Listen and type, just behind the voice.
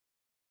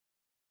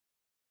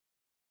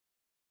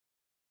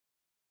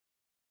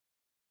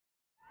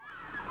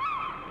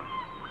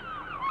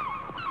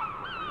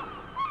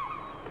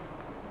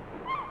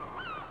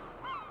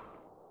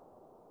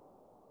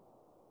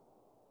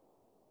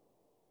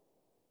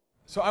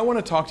So I want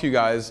to talk to you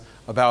guys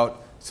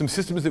about some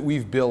systems that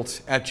we've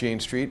built at Jane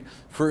Street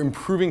for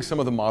improving some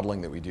of the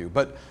modeling that we do.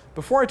 But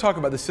before I talk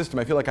about the system,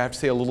 I feel like I have to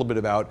say a little bit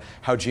about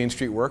how Jane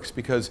Street works,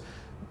 because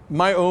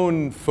my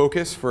own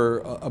focus for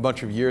a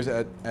bunch of years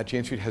at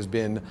Jane Street has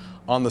been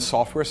on the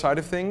software side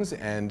of things.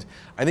 And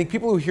I think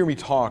people who hear me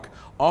talk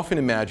often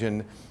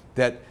imagine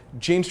that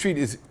Jane Street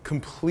is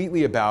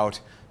completely about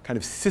kind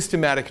of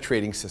systematic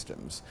trading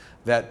systems.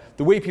 That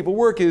the way people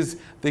work is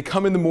they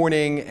come in the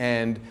morning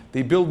and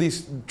they build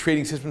these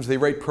trading systems, they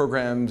write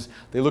programs,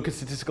 they look at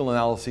statistical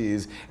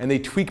analyses, and they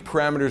tweak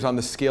parameters on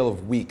the scale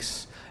of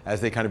weeks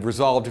as they kind of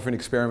resolve different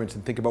experiments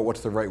and think about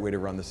what's the right way to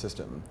run the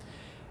system.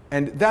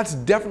 And that's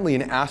definitely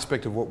an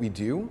aspect of what we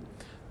do,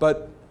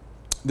 but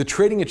the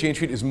trading at Jane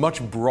Street is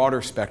much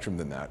broader spectrum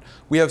than that.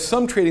 We have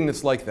some trading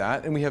that's like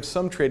that, and we have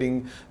some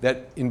trading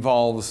that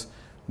involves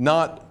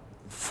not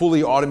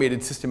fully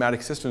automated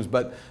systematic systems,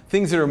 but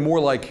things that are more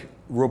like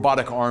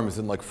robotic arms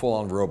than like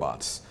full-on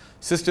robots.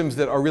 Systems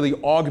that are really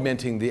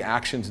augmenting the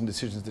actions and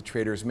decisions that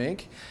traders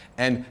make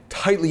and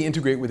tightly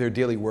integrate with their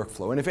daily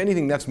workflow. And if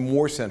anything, that's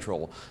more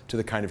central to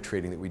the kind of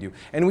trading that we do.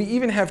 And we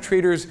even have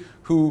traders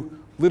who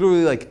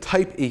literally like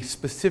type a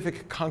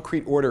specific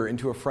concrete order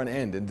into a front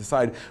end and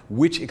decide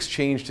which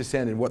exchange to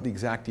send and what the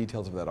exact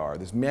details of that are.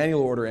 This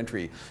manual order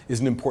entry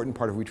is an important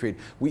part of we trade.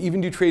 We even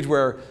do trades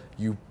where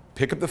you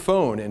pick up the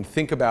phone and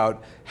think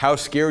about how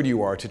scared you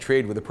are to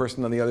trade with the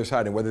person on the other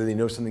side and whether they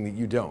know something that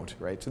you don't,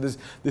 right? So there's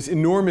this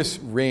enormous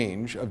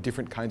range of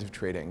different kinds of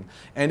trading.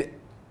 And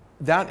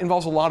that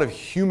involves a lot of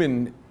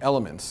human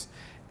elements.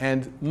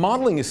 And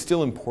modeling is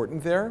still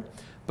important there,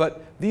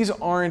 but these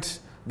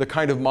aren't the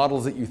kind of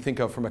models that you think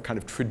of from a kind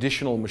of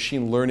traditional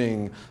machine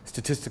learning,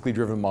 statistically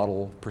driven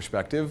model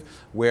perspective,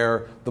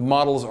 where the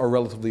models are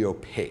relatively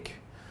opaque.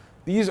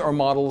 These are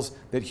models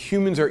that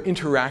humans are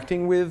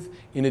interacting with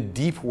in a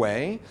deep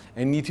way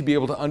and need to be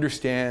able to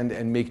understand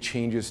and make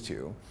changes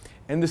to.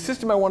 And the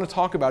system I want to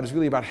talk about is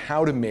really about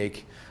how to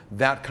make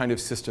that kind of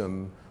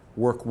system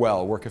work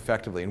well, work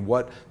effectively, and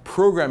what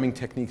programming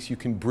techniques you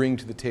can bring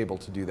to the table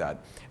to do that.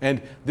 And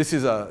this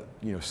is a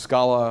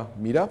Scala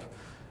meetup,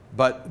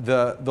 but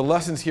the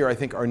lessons here I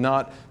think are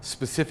not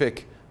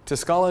specific to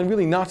Scala and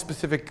really not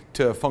specific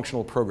to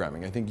functional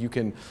programming. I think you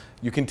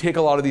can take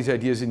a lot of these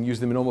ideas and use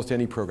them in almost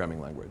any programming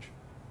language.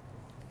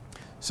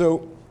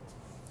 So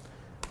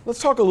let's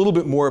talk a little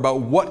bit more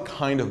about what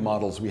kind of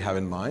models we have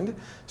in mind.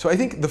 So I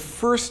think the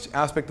first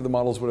aspect of the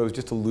models, what I was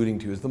just alluding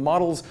to, is the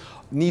models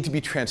need to be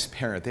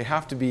transparent. They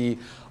have to be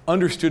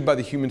understood by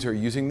the humans who are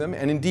using them,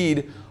 and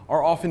indeed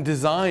are often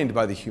designed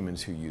by the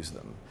humans who use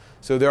them.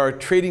 So there are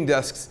trading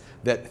desks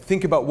that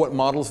think about what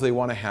models they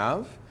want to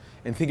have,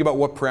 and think about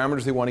what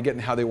parameters they want to get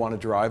and how they want to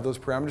derive those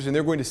parameters. And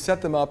they're going to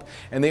set them up,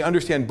 and they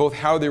understand both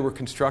how they were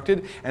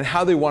constructed and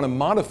how they want to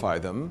modify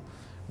them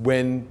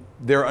when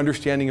their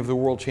understanding of the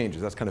world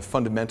changes. That's kind of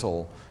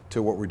fundamental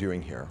to what we're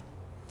doing here.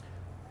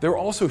 They're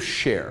also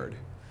shared.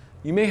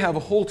 You may have a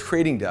whole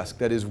trading desk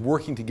that is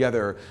working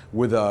together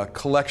with a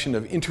collection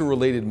of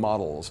interrelated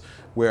models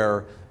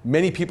where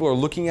many people are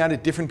looking at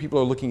it, different people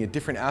are looking at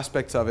different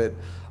aspects of it.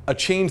 A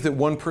change that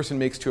one person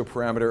makes to a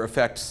parameter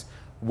affects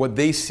what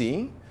they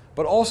see,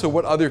 but also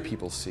what other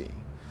people see.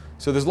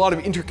 So there's a lot of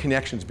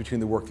interconnections between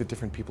the work that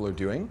different people are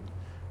doing.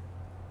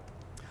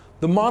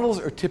 The models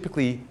are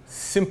typically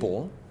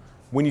simple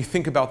when you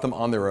think about them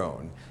on their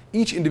own.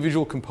 Each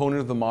individual component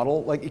of the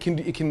model, like it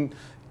can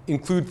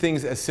include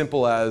things as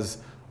simple as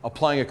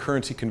applying a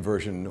currency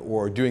conversion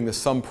or doing the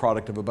sum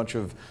product of a bunch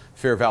of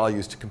fair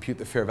values to compute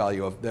the fair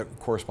value that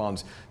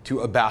corresponds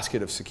to a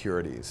basket of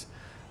securities.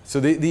 So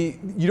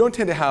you don't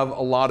tend to have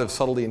a lot of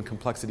subtlety and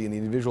complexity in the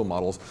individual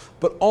models,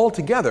 but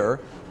altogether,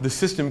 the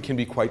system can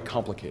be quite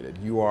complicated.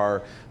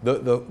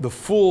 The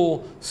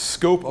full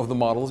scope of the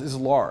models is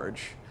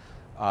large.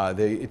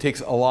 It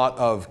takes a lot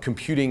of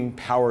computing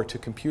power to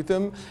compute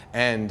them,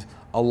 and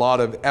a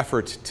lot of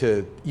effort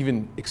to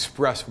even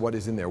express what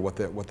is in there, what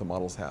the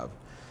models have.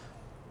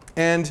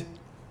 And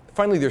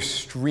finally, there's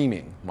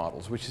streaming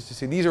models, which is to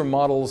say these are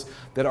models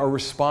that are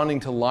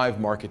responding to live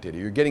market data.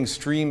 You're getting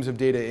streams of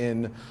data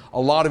in. A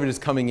lot of it is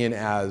coming in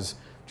as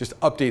just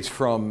updates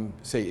from,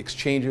 say,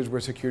 exchanges where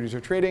securities are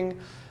trading.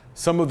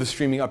 Some of the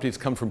streaming updates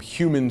come from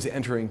humans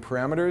entering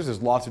parameters.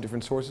 There's lots of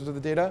different sources of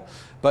the data.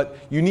 But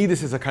you need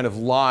this as a kind of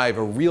live,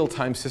 a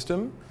real-time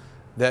system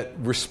that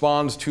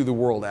responds to the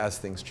world as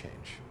things change.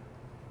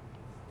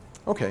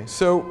 OK,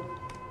 so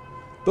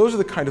those are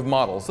the kind of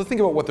models. Let's think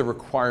about what the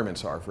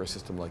requirements are for a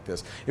system like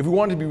this. If we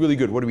want it to be really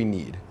good, what do we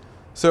need?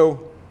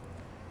 So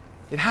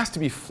it has to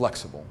be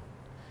flexible.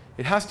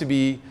 It has to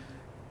be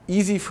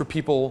easy for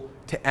people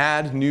to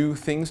add new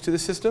things to the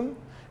system.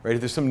 Right?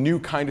 If there's some new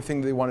kind of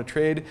thing that they want to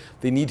trade,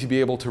 they need to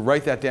be able to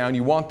write that down.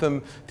 You want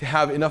them to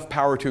have enough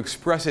power to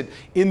express it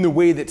in the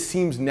way that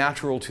seems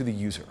natural to the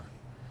user.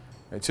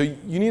 Right? So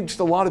you need just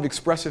a lot of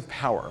expressive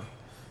power.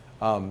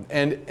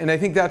 And I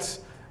think that's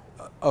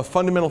a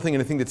fundamental thing,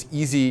 and I think that's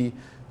easy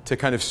to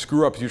kind of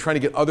screw up. You're trying to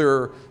get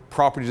other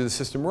properties of the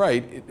system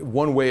right.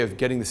 One way of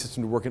getting the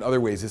system to work in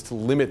other ways is to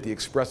limit the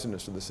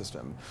expressiveness of the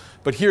system.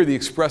 But here, the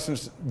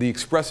expressiveness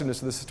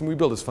of the system we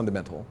build is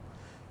fundamental.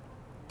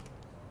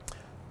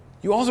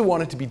 You also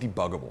want it to be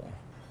debuggable.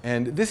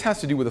 And this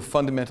has to do with a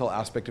fundamental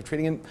aspect of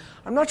trading. And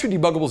I'm not sure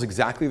debuggable is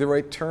exactly the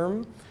right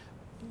term.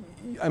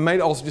 I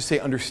might also just say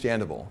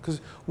understandable.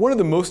 Because one of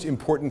the most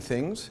important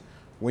things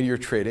when you're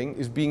trading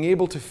is being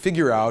able to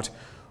figure out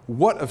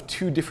what of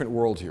two different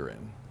worlds you're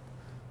in.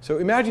 So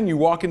imagine you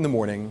walk in the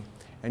morning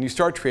and you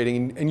start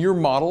trading, and your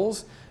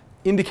models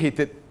indicate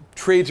that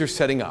trades are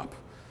setting up.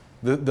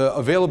 The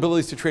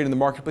availabilities to trade in the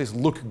marketplace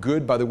look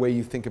good by the way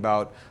you think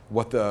about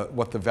what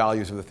the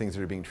values of the things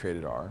that are being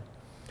traded are.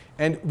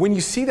 And when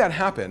you see that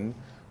happen,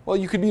 well,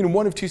 you could be in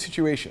one of two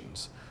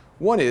situations.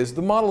 One is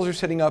the models are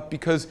setting up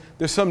because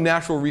there's some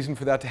natural reason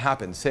for that to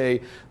happen.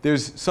 Say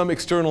there's some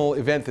external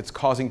event that's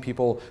causing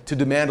people to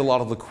demand a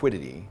lot of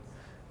liquidity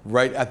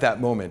right at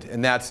that moment.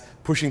 And that's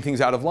pushing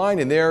things out of line.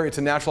 And there, it's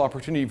a natural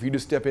opportunity for you to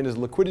step in as a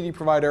liquidity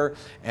provider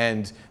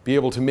and be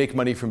able to make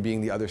money from being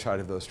the other side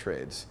of those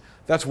trades.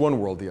 That's one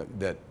world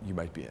that you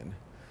might be in.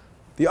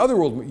 The other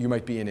world you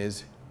might be in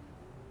is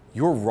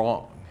you're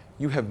wrong.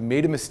 You have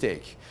made a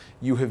mistake.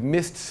 You have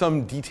missed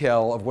some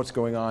detail of what's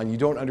going on. You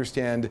don't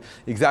understand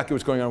exactly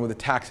what's going on with the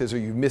taxes, or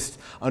you've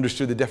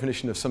misunderstood the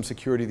definition of some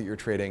security that you're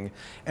trading.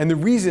 And the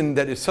reason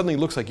that it suddenly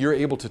looks like you're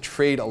able to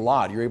trade a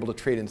lot, you're able to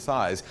trade in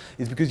size,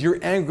 is because you're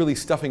angrily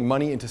stuffing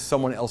money into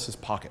someone else's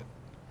pocket.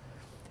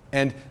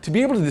 And to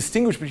be able to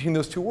distinguish between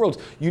those two worlds,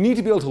 you need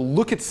to be able to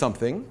look at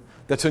something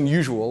that's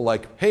unusual,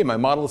 like, hey, my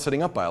model is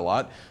setting up by a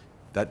lot.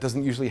 That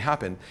doesn't usually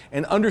happen.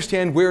 And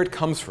understand where it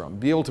comes from.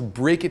 Be able to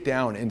break it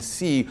down and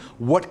see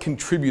what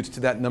contributes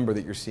to that number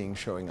that you're seeing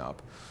showing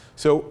up.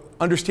 So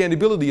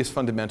understandability is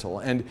fundamental.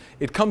 And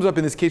it comes up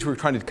in this case where we're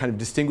trying to kind of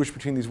distinguish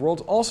between these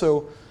worlds.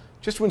 Also,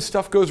 just when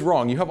stuff goes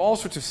wrong, you have all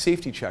sorts of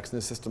safety checks in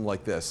a system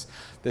like this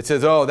that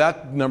says, oh,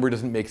 that number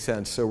doesn't make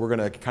sense, so we're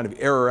going to kind of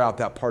error out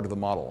that part of the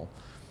model.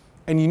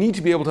 And you need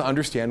to be able to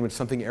understand when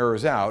something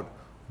errors out,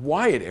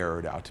 why it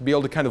errored out, to be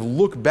able to kind of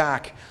look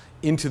back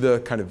into the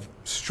kind of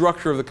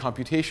structure of the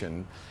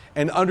computation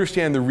and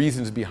understand the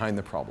reasons behind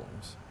the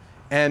problems.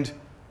 And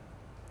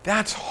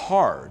that's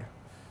hard,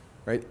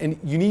 right? And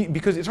you need,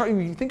 because it's hard,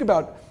 you think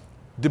about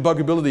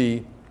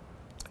debuggability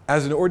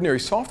as an ordinary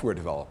software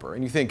developer,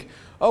 and you think,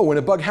 oh, when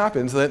a bug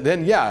happens,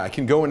 then yeah, I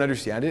can go and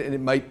understand it, and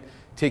it might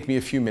take me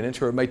a few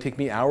minutes, or it might take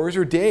me hours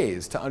or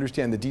days to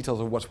understand the details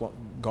of what's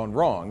gone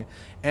wrong.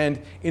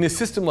 And in a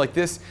system like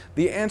this,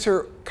 the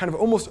answer kind of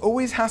almost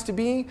always has to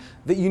be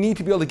that you need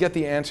to be able to get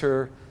the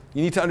answer.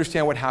 You need to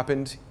understand what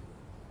happened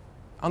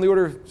on the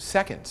order of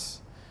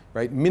seconds,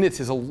 right? Minutes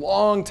is a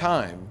long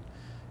time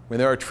when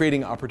there are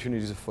trading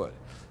opportunities afoot.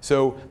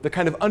 So the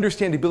kind of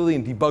understandability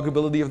and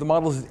debuggability of the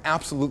models is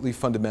absolutely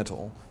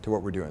fundamental to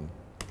what we're doing.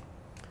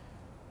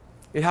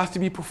 It has to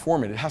be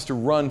performant. It has to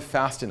run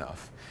fast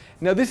enough.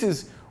 Now this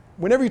is,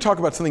 whenever you talk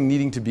about something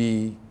needing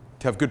to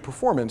have good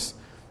performance,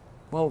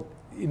 well,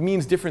 it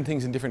means different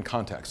things in different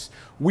contexts.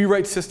 We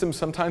write systems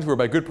sometimes where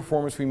by good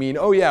performance we mean,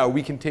 oh yeah,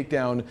 we can take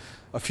down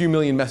a few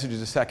million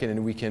messages a second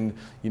and we can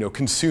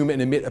consume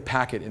and emit a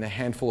packet in a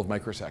handful of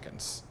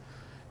microseconds.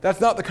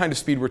 That's not the kind of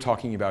speed we're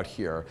talking about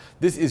here.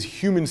 This is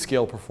human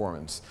scale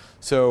performance.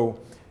 So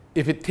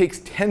if it takes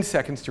 10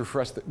 seconds to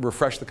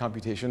refresh the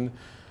computation,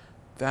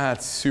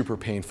 that's super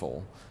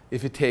painful.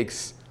 If it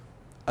takes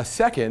a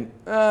second,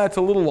 it's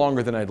a little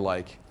longer than I'd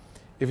like.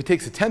 If it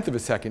takes 1/10 of a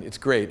second, it's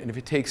great. And if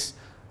it takes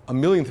a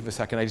millionth of a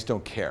second, I just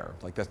don't care.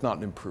 Like, that's not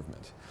an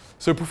improvement.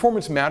 So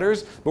performance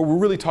matters, but we're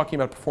really talking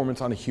about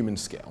performance on a human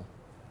scale.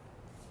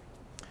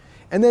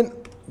 And then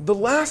the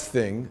last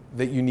thing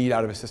that you need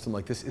out of a system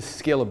like this is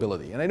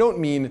scalability. And I don't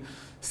mean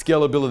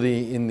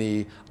scalability in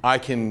the I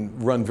can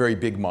run very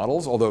big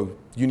models, although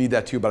you need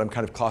that too, but I'm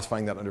kind of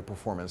classifying that under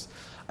performance.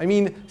 I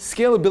mean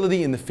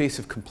scalability in the face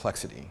of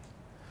complexity.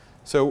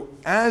 So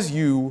as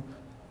you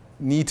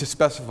need to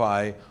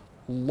specify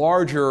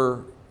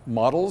larger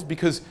models,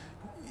 because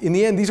in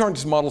the end, these aren't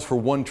just models for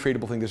one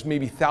tradable thing. There's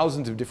maybe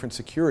thousands of different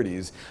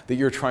securities that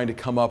you're trying to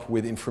come up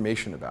with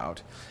information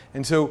about.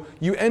 And so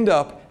you end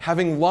up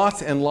having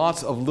lots and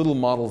lots of little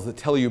models that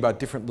tell you about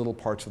different little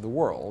parts of the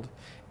world.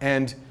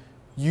 And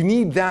you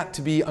need that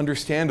to be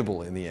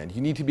understandable in the end.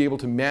 You need to be able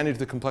to manage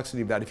the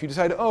complexity of that. If you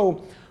decide,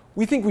 oh,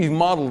 we think we've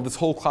modeled this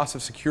whole class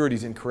of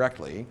securities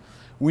incorrectly,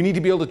 we need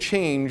to be able to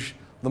change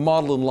the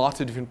model in lots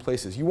of different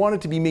places. You want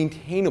it to be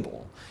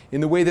maintainable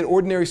in the way that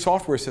ordinary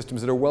software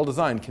systems that are well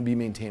designed can be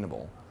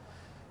maintainable.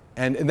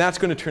 And that's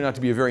going to turn out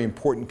to be a very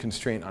important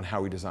constraint on how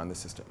we design the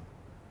system.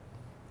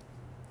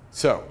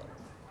 So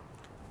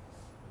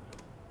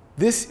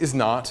this is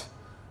not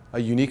a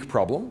unique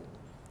problem.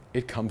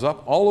 It comes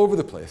up all over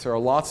the place. There are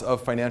lots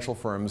of financial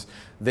firms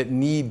that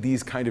need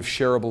these kind of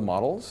shareable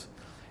models.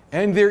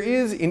 And there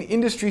is an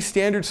industry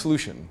standard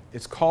solution.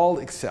 It's called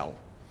Excel.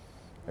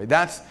 Right?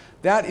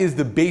 That is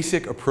the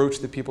basic approach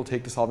that people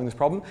take to solving this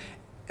problem.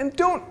 And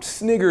don't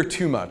snigger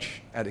too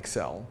much at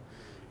Excel.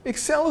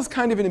 Excel is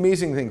kind of an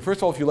amazing thing. First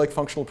of all, if you like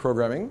functional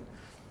programming,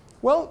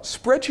 Well,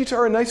 spreadsheets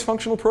are a nice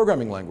functional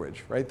programming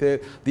language, right?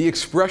 The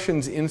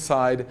expressions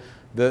inside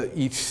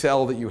each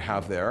cell that you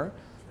have there,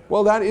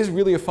 well, that is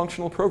really a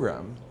functional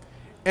program.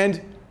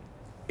 And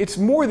it's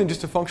more than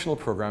just a functional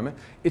program.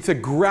 It's a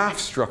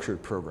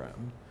graph-structured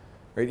program.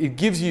 Right? It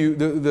gives you,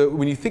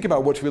 when you think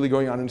about what's really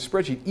going on in a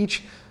spreadsheet,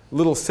 each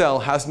little cell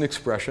has an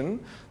expression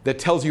that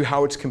tells you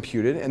how it's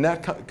computed, and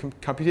that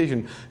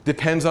computation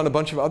depends on a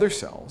bunch of other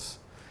cells.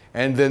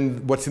 And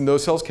then what's in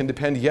those cells can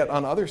depend yet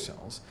on other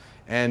cells.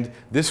 And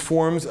this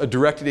forms a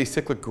directed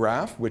acyclic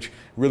graph, which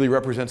really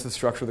represents the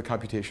structure of the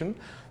computation.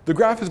 The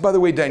graph is, by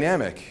the way,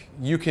 dynamic.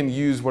 You can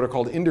use what are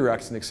called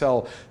indirects in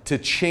Excel to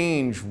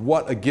change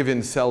what a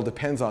given cell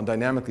depends on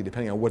dynamically,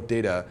 depending on what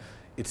data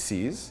it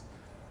sees.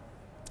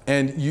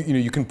 And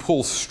you can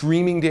pull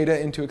streaming data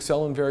into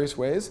Excel in various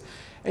ways.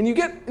 And you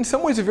get, in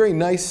some ways, a very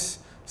nice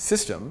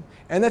system.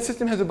 And that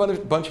system has a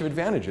bunch of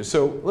advantages.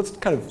 So let's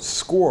kind of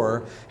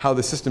score how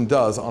the system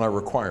does on our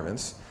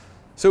requirements.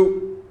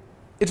 So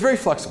it's very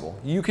flexible.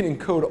 You can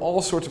encode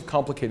all sorts of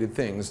complicated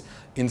things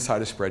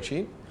inside a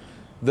spreadsheet.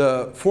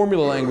 The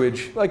formula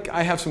language, like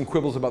I have some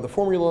quibbles about the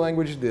formula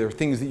language. There are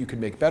things that you could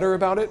make better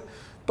about it.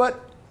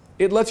 But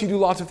it lets you do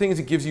lots of things.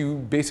 It gives you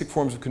basic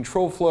forms of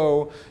control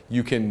flow.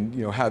 You can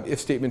have if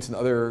statements and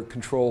other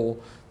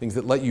control things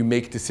that let you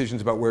make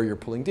decisions about where you're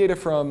pulling data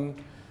from.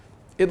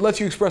 It lets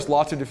you express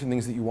lots of different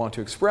things that you want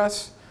to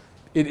express.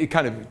 It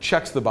kind of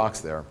checks the box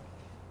there.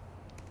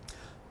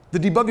 The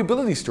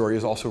debuggability story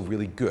is also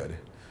really good.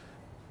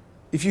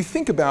 If you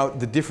think about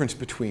the difference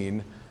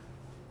between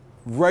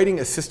writing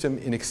a system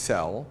in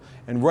Excel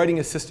and writing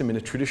a system in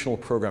a traditional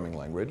programming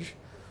language,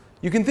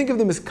 you can think of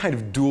them as kind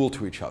of dual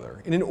to each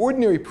other. In an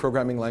ordinary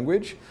programming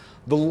language,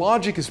 the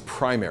logic is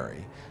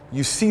primary.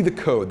 You see the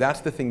code, that's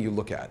the thing you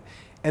look at.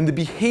 And the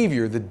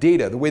behavior, the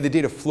data, the way the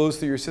data flows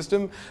through your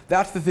system,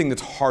 that's the thing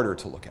that's harder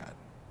to look at.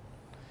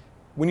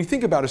 When you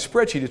think about a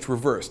spreadsheet, it's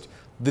reversed.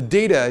 The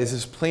data is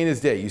as plain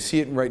as day. You see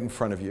it right in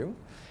front of you.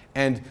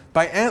 And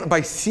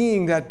by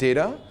seeing that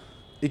data,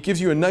 it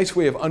gives you a nice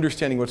way of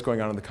understanding what's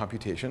going on in the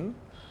computation.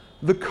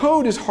 The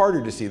code is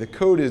harder to see. The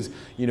code is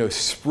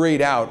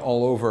sprayed out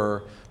all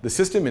over the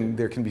system, and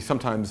there can be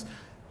sometimes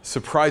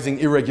surprising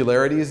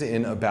irregularities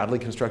in a badly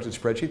constructed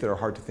spreadsheet that are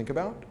hard to think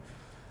about.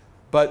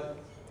 But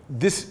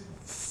this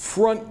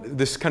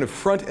kind of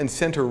front and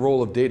center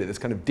role of data, this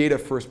kind of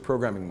data-first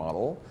programming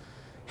model,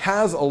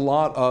 has a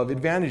lot of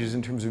advantages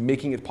in terms of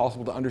making it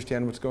possible to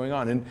understand what's going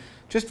on. And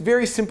just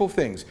very simple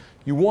things.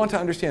 You want to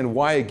understand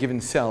why a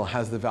given cell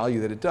has the value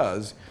that it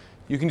does.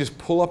 You can just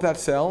pull up that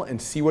cell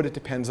and see what it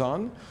depends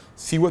on,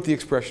 see what the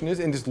expression is,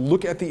 and just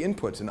look at the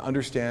inputs and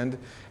understand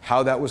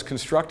how that was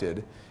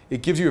constructed.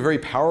 It gives you a very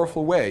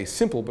powerful way,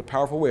 simple but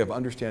powerful way of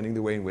understanding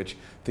the way in which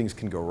things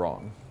can go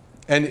wrong.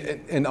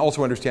 And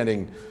also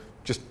understanding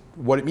just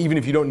what, even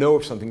if you don't know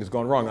if something has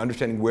gone wrong,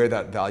 understanding where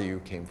that value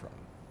came from.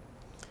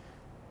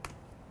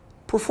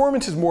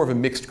 Performance is more of a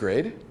mixed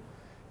grade.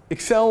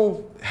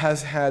 Excel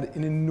has had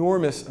an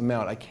enormous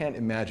amount. I can't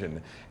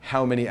imagine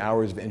how many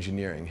hours of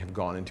engineering have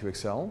gone into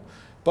Excel.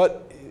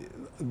 But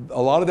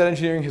a lot of that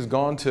engineering has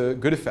gone to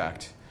good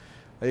effect.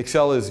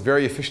 Excel is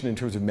very efficient in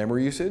terms of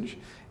memory usage.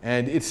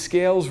 And it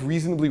scales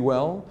reasonably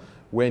well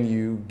when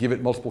you give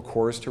it multiple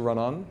cores to run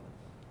on.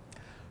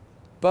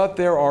 But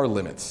there are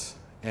limits.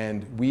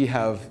 And we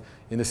have,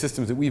 in the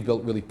systems that we've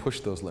built, really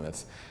pushed those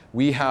limits.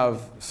 We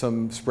have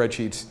some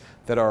spreadsheets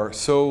that are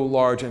so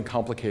large and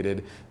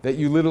complicated that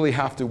you literally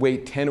have to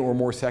wait 10 or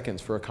more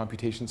seconds for a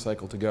computation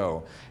cycle to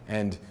go.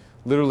 And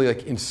literally,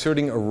 like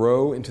inserting a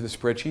row into the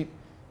spreadsheet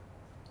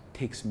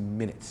takes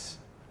minutes.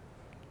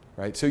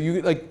 Right? So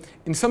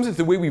in some sense,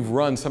 the way we've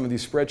run some of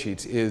these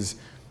spreadsheets is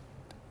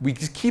we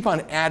just keep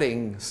on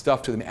adding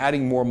stuff to them,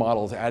 adding more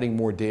models, adding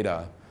more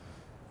data.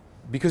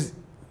 Because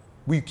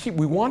we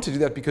want to do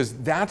that because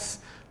that's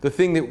the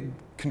thing that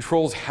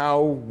controls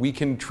how we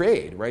can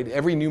trade, right?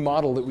 Every new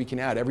model that we can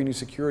add, every new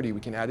security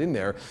we can add in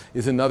there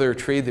is another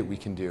trade that we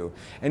can do.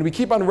 And we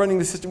keep on running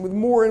the system with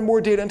more and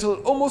more data until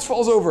it almost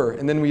falls over,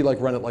 and then we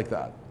run it like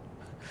that.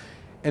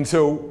 And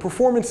so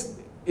performance,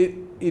 it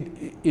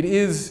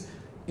is,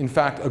 in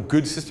fact, a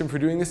good system for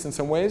doing this in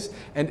some ways.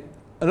 And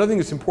another thing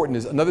that's important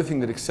is, another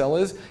thing that Excel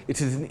is, it's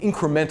an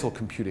incremental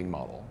computing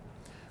model,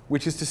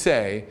 which is to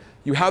say,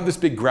 you have this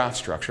big graph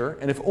structure,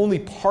 and if only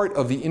part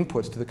of the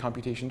inputs to the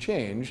computation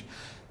change,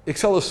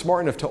 Excel is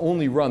smart enough to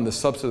only run the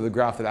subset of the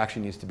graph that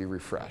actually needs to be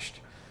refreshed.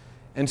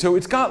 And so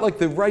it's got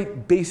the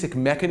right basic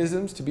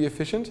mechanisms to be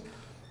efficient,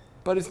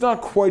 but it's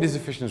not quite as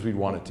efficient as we'd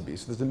want it to be.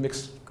 So there's a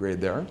mixed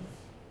grade there.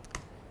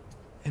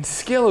 And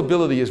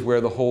scalability is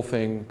where the whole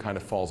thing kind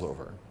of falls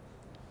over.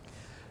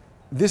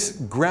 This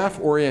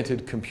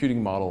graph-oriented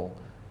computing model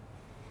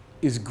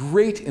is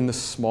great in the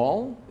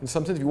small. In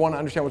some sense, if you want to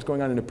understand what's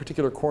going on in a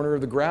particular corner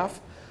of the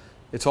graph,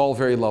 it's all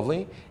very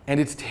lovely. And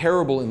it's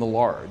terrible in the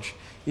large.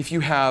 If you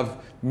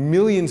have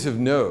millions of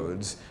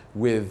nodes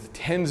with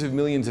tens of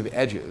millions of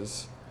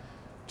edges,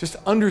 just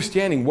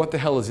understanding what the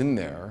hell is in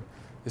there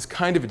is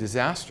kind of a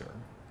disaster,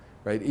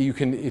 right?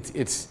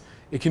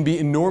 It can be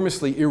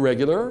enormously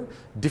irregular.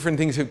 Different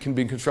things can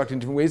be constructed in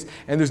different ways.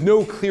 And there's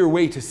no clear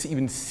way to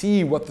even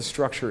see what the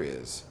structure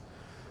is.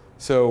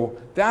 So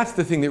that's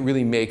the thing that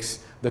really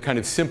makes the kind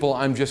of simple,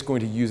 I'm just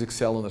going to use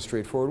Excel in a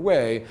straightforward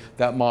way,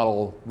 that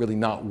model really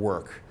not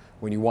work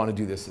when you want to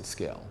do this at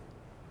scale.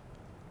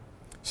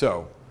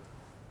 So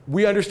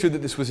we understood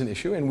that this was an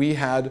issue, and we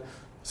had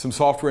some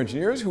software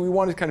engineers who we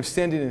wanted to kind of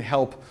stand in and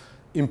help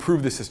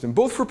improve the system,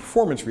 both for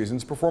performance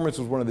reasons. Performance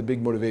was one of the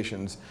big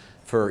motivations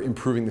for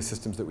improving the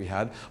systems that we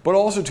had, but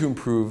also to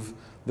improve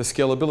the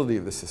scalability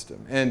of the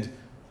system. And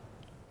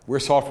we're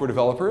software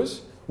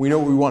developers. We know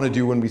what we want to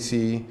do when we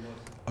see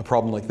a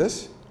problem like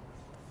this.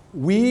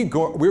 We're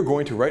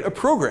going to write a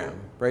program,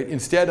 right?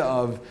 Instead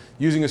of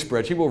using a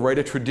spreadsheet, we'll write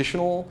a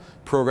traditional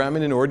program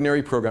in an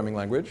ordinary programming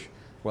language.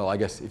 Well, I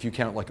guess if you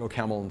count like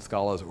OCaml and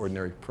Scala as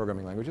ordinary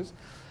programming languages.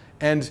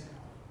 And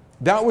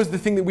that was the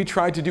thing that we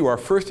tried to do. Our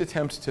first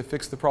attempt to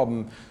fix the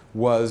problem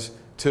was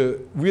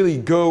to really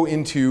go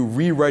into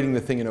rewriting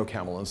the thing in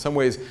OCaml. In some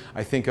ways,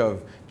 I think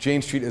of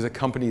Jane Street as a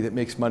company that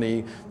makes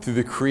money through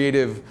the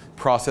creative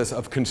process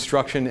of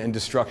construction and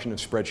destruction of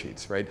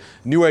spreadsheets, right?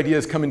 New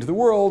ideas come into the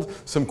world,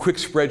 some quick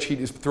spreadsheet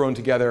is thrown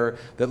together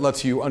that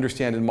lets you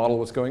understand and model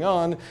what's going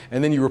on,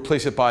 and then you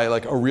replace it by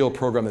like a real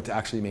program that's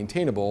actually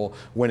maintainable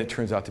when it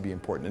turns out to be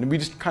important. And we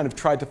just kind of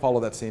tried to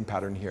follow that same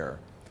pattern here.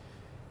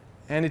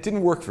 And it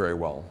didn't work very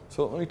well.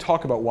 So let me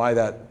talk about why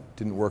that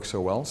didn't work so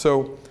well.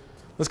 So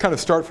let's kind of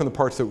start from the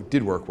parts that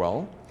did work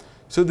well.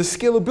 So the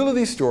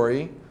scalability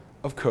story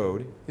of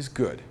code is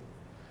good.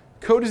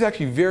 Code is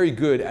actually very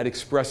good at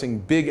expressing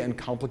big and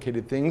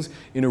complicated things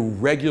in a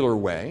regular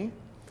way.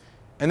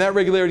 And that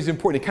regularity is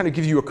important. It kind of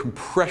gives you a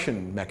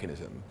compression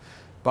mechanism.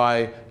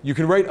 You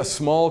can write a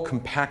small,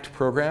 compact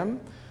program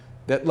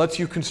that lets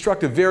you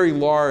construct a very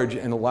large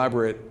and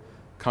elaborate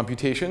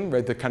computation,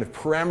 right? The kind of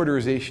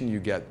parameterization you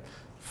get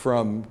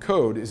from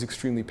code is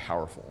extremely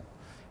powerful.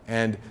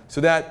 And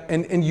so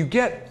and you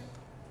get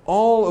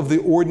all of the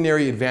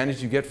ordinary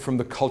advantage you get from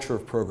the culture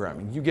of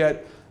programming. You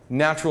get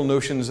natural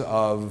notions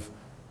of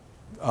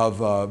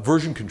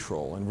version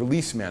control and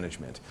release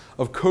management,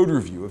 of code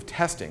review, of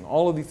testing.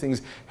 All of these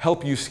things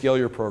help you scale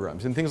your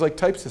programs. And things like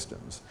type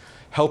systems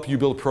help you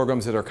build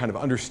programs that are kind of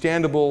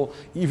understandable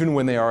even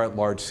when they are at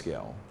large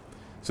scale.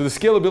 So the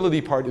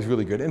scalability part is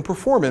really good. And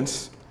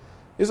performance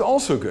is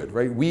also good,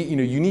 right?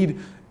 You need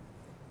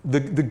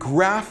the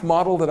graph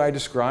model that I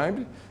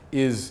described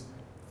is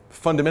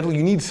fundamental.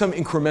 You need some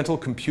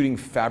incremental computing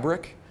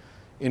fabric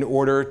in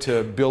order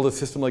to build a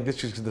system like this,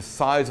 just because the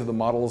size of the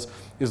models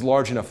is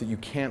large enough that you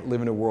can't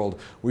live in a world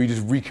where you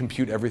just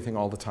recompute everything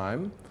all the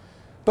time.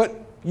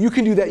 But you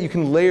can do that. You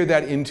can layer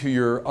that into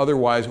your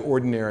otherwise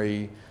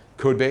ordinary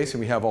code base, and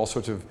we have all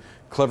sorts of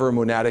clever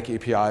monadic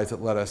APIs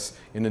that let us,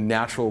 in a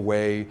natural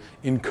way,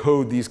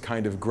 encode these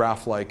kind of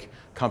graph-like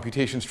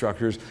computation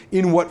structures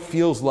in what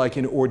feels like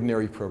an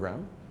ordinary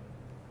program.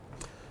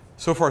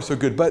 So far, so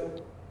good.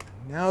 But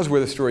now's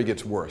where the story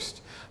gets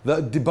worse.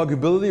 The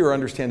debuggability or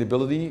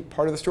understandability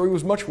part of the story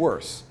was much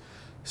worse.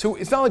 So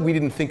it's not like we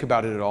didn't think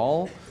about it at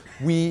all.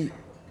 We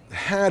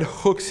had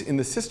hooks in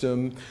the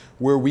system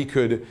where we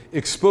could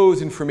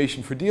expose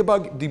information for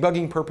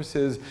debugging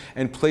purposes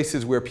and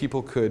places where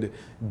people could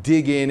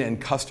dig in and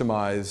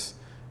customize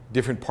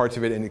different parts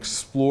of it and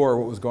explore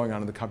what was going on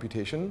in the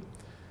computation.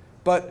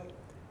 But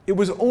it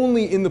was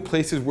only in the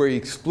places where he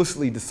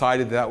explicitly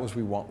decided that was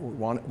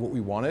what we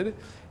wanted.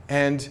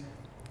 And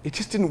it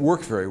just didn't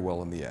work very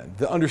well in the end.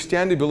 The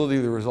understandability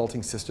of the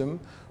resulting system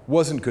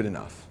wasn't good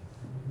enough.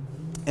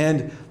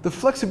 And the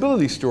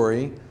flexibility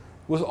story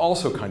was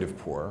also kind of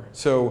poor.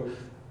 So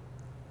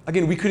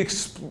again, we could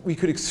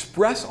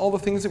express all the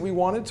things that we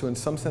wanted. So in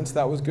some sense,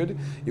 that was good.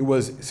 It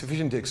was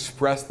sufficient to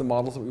express the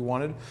models that we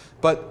wanted.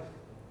 But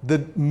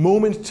the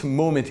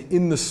moment-to-moment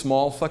in the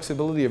small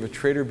flexibility of a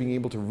trader being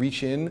able to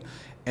reach in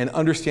and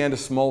understand a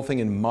small thing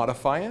and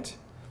modify it,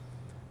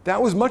 that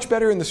was much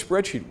better in the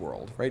spreadsheet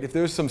world, right? If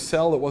there's some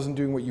cell that wasn't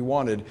doing what you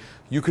wanted,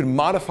 you could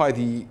modify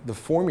the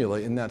formula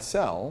in that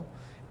cell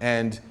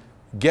and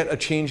get a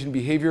change in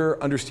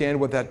behavior, understand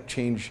what that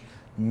change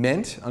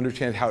meant,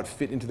 understand how it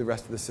fit into the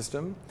rest of the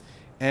system.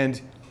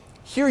 And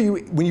here,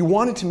 when you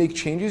wanted to make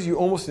changes, you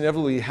almost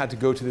inevitably had to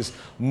go to this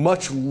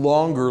much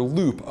longer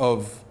loop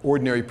of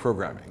ordinary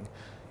programming.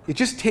 It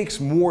just takes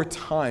more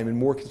time and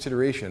more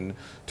consideration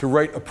to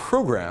write a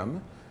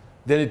program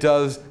than it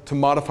does to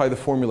modify the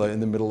formula in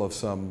the middle of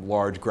some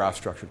large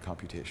graph-structured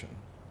computation.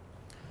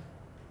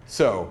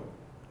 So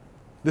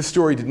this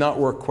story did not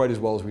work quite as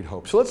well as we'd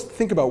hoped. So let's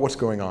think about what's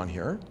going on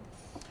here.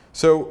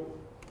 So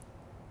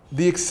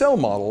the Excel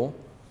model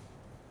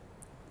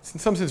is in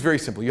some sense very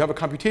simple. You have a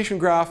computation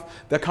graph.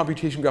 That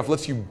computation graph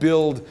lets you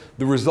build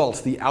the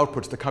results, the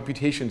outputs, the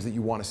computations that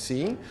you want to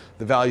see,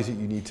 the values that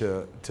you need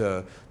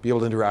to be able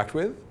to interact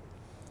with.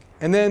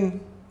 And then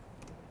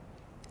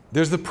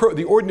there's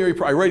the ordinary.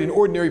 I write an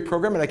ordinary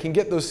program, and I can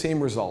get those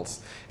same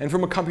results. And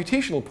from a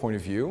computational point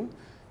of view,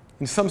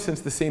 in some sense,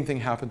 the same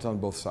thing happens on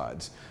both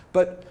sides.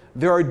 But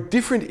there are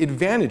different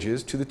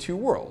advantages to the two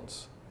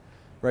worlds.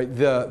 Right?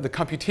 The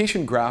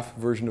computation graph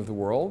version of the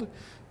world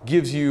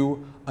gives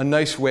you a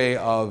nice way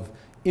of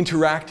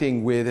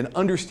interacting with and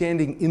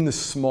understanding in the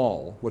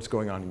small what's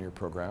going on in your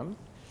program.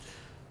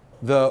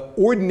 The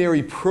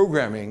ordinary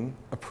programming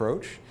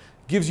approach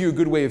gives you a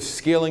good way of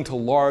scaling to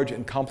large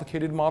and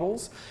complicated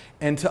models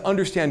and to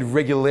understand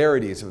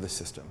regularities of the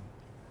system.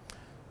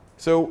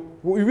 So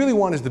what we really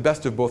want is the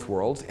best of both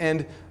worlds,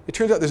 and it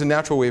turns out there's a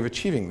natural way of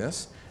achieving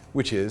this,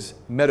 which is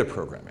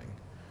metaprogramming,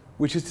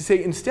 which is to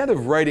say, instead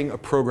of writing a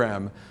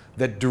program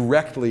that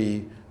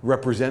directly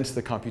represents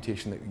the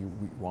computation that we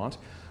want,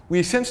 we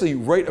essentially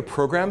write a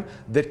program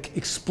that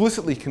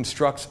explicitly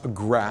constructs a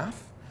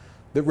graph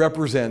that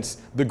represents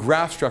the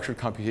graph-structured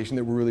computation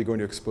that we're really going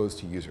to expose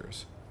to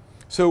users.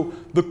 So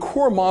the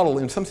core model,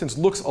 in some sense,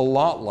 looks a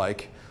lot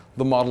like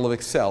the model of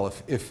Excel.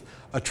 If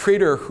a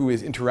trader who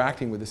is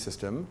interacting with the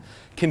system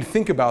can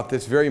think about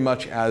this very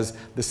much as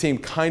the same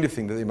kind of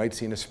thing that they might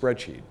see in a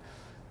spreadsheet.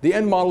 The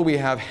end model we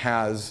have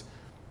has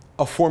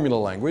a formula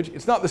language.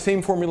 It's not the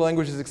same formula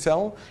language as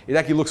Excel. It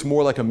actually looks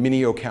more like a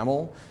mini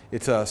OCaml.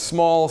 It's a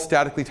small,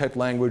 statically typed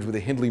language with a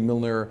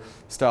Hindley-Milner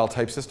style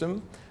type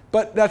system.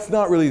 But that's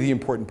not really the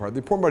important part. The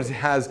important part is it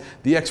has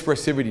the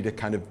expressivity to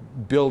kind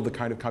of build the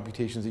kind of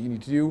computations that you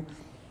need to do,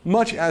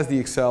 much as the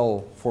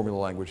Excel formula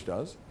language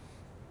does.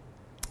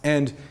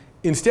 And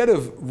instead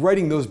of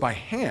writing those by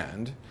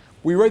hand,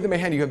 we write them by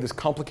hand. You have this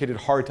complicated,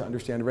 hard to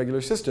understand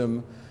regular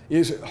system. It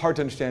is hard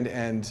to understand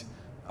and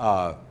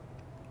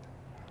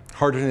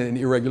harder than an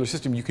irregular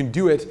system. You can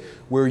do it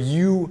where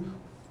you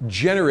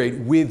generate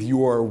with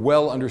your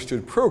well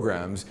understood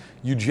programs,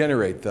 you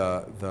generate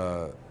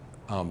the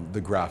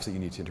graphs that you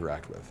need to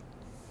interact with.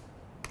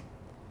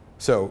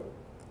 So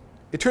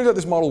it turns out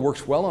this model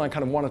works well, and I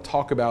kind of want to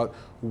talk about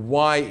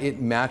why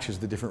it matches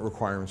the different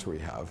requirements we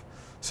have.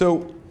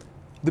 So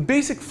the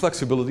basic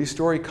flexibility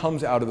story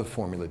comes out of the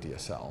formula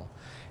DSL.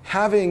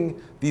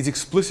 Having these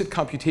explicit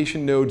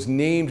computation nodes,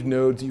 named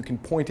nodes that you can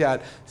point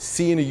at,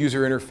 see in a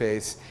user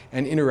interface,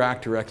 and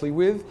interact directly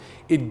with,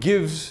 it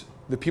gives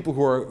the people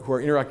who are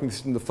interacting with the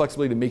system the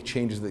flexibility to make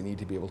changes they need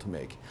to be able to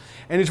make.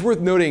 And it's worth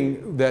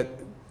noting that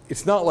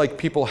it's not like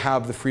people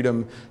have the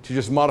freedom to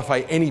just modify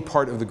any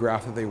part of the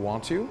graph that they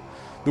want to.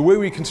 The way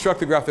we construct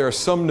the graph, there are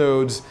some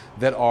nodes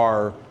that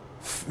are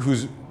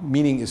whose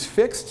meaning is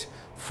fixed,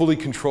 fully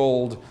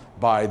controlled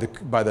by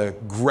the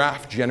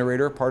graph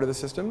generator part of the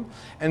system,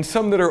 and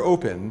some that are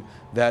open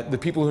that the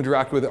people who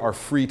interact with it are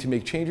free to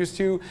make changes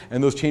to,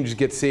 and those changes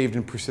get saved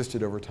and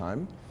persisted over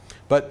time.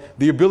 But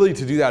the ability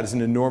to do that is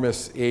an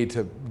enormous aid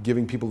to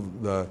giving people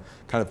the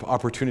kind of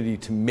opportunity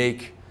to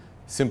make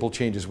simple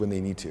changes when they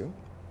need to.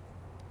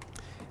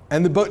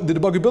 And the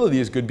debuggability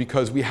is good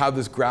because we have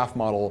this graph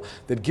model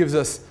that gives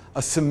us a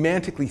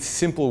semantically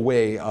simple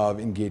way of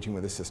engaging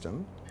with the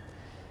system.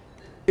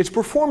 It's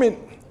performant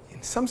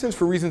in some sense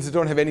for reasons that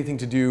don't have anything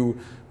to do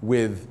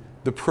with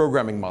the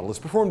programming model. It's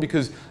performant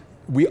because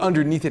we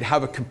underneath it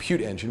have a compute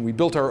engine. We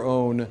built our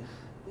own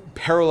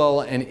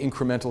parallel and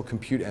incremental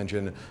compute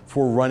engine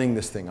for running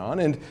this thing on,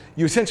 and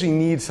you essentially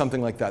need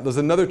something like that. There's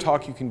another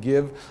talk you can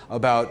give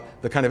about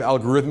the kind of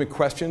algorithmic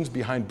questions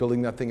behind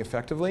building that thing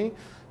effectively,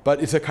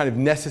 but it's a kind of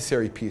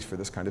necessary piece for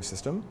this kind of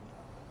system.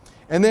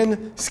 And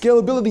then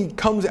scalability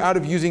comes out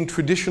of using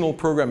traditional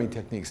programming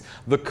techniques,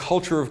 the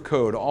culture of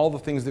code, all the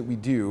things that we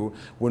do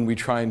when we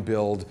try and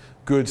build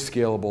good,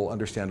 scalable,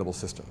 understandable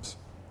systems.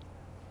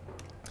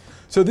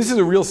 So this is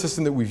a real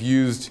system that we've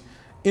used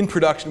in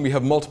production. We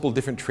have multiple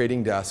different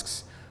trading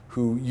desks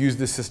who use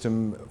this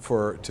system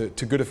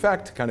to good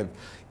effect, kind of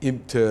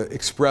to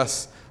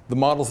express the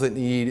models that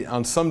need.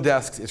 On some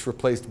desks, it's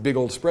replaced big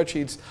old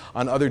spreadsheets.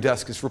 On other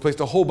desks, it's replaced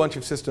a whole bunch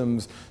of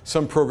systems,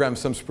 some programs,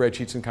 some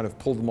spreadsheets, and kind of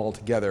pulled them all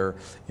together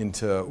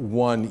into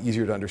one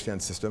easier to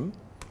understand system.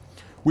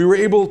 We were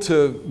able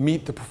to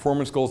meet the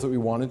performance goals that we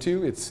wanted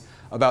to. It's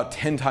about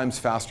 10 times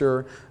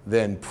faster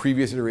than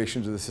previous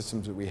iterations of the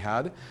systems that we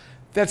had.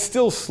 That's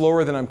still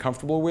slower than I'm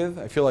comfortable with.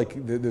 I feel like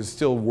there's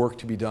still work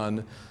to be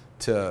done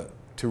to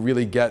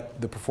really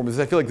get the performance.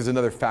 I feel like there's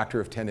another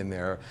factor of 10 in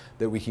there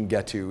that we can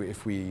get to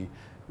if we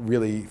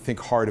really think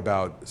hard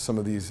about some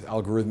of these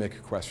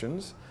algorithmic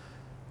questions.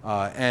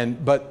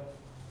 But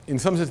in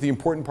some sense, the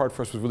important part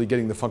for us was really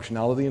getting the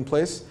functionality in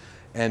place.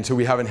 And so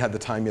we haven't had the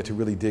time yet to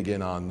really dig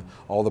in on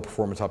all the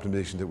performance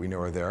optimizations that we know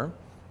are there.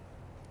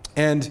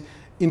 And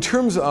in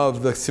terms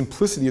of the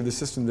simplicity of the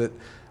system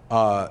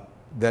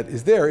that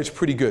is there, it's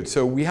pretty good.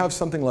 So we have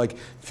something like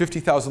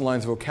 50,000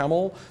 lines of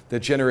OCaml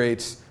that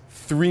generates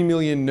 3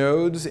 million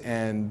nodes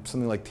and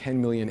something like 10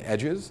 million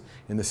edges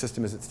in the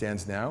system as it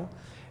stands now.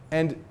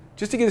 And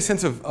just to get a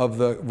sense of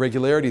the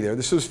regularity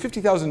there, so there's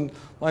 50,000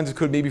 lines of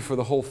code maybe for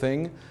the whole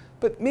thing,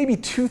 but maybe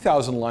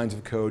 2,000 lines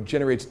of code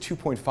generates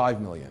 2.5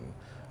 million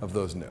of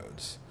those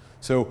nodes.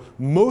 So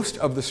most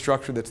of the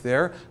structure that's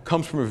there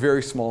comes from a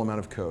very small amount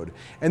of code.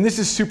 And this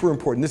is super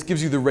important. This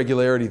gives you the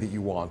regularity that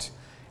you want.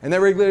 And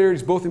that regularity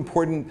is both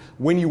important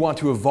when you want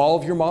to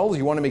evolve your models,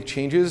 you want to make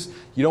changes,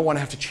 you don't want to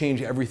have to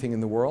change everything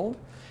in the world.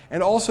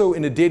 And also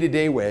in a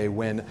day-to-day way,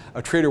 when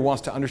a trader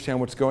wants to understand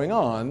what's going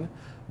on,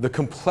 the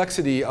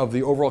complexity of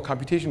the overall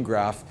computation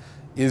graph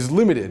is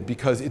limited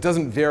because it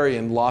doesn't vary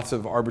in lots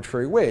of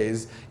arbitrary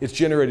ways. It's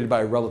generated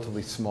by a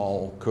relatively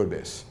small code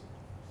base.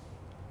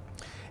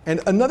 And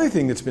another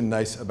thing that's been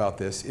nice about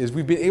this is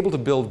we've been able to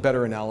build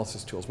better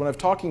analysis tools. When I'm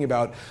talking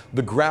about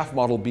the graph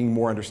model being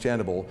more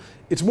understandable,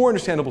 it's more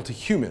understandable to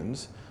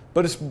humans,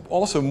 but it's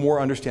also more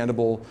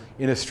understandable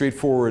in a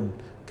straightforward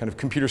kind of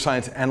computer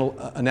science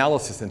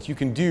analysis sense. You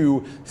can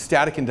do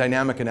static and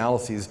dynamic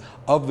analyses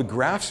of the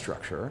graph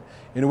structure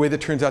in a way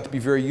that turns out to be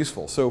very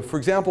useful. So for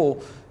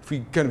example, if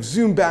we kind of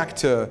zoom back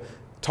to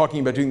talking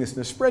about doing this in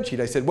a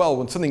spreadsheet, I said, well,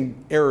 when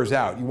something errors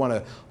out, you want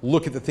to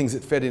look at the things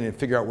that fed in and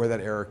figure out where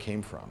that error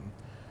came from.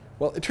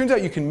 Well, it turns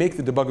out you can make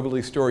the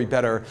debuggability story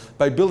better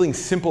by building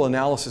simple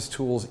analysis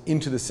tools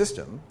into the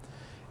system.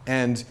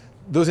 And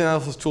those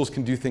analysis tools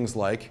can do things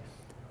like,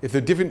 if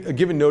a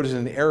given node is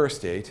in an error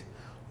state,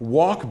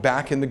 walk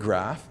back in the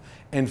graph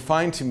and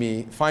find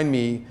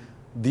me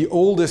the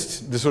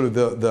oldest,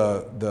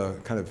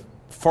 the kind of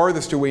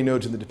farthest away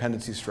nodes in the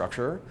dependency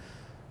structure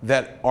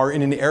that are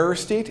in an error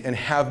state and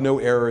have no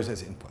errors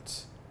as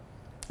inputs.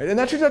 Right? And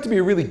that turns out to be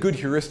a really good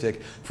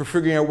heuristic for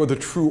figuring out where the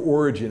true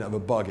origin of a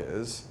bug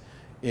is,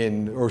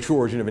 or true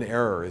origin of an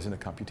error is in a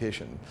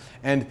computation.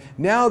 And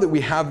now that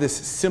we have this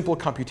simple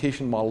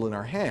computation model in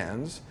our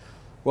hands,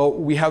 well,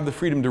 we have the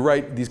freedom to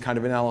write these kind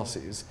of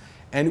analyses.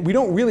 And we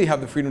don't really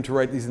have the freedom to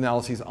write these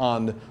analyses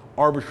on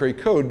arbitrary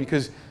code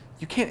because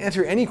you can't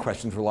answer any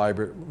questions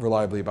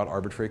reliably about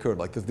arbitrary code.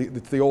 Like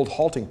it's the old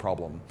halting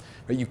problem.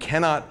 Right? You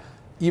cannot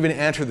even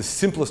answer the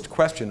simplest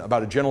question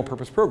about a general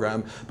purpose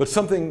program, but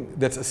something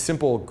that's a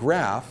simple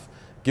graph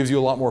gives you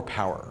a lot more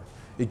power.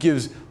 It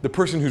gives the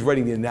person who's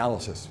writing the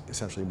analysis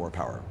essentially more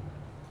power.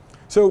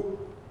 So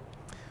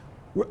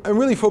I'm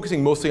really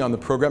focusing mostly on the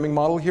programming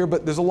model here,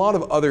 but there's a lot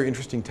of other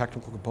interesting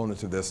technical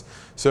components of this.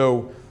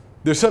 So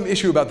there's some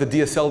issue about the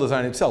DSL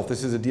design itself.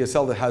 This is a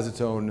DSL that has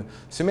its own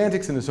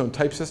semantics and its own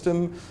type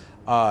system.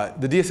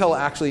 The DSL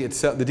actually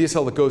itself, the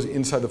DSL that goes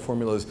inside the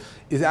formulas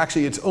is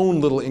actually its own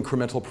little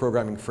incremental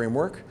programming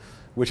framework,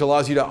 which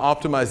allows you to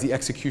optimize the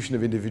execution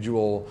of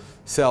individual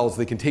cells.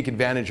 They can take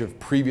advantage of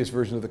previous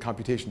versions of the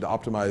computation to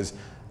optimize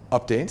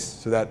updates.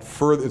 So that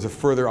is a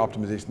further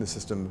optimization the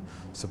system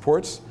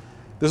supports.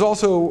 There's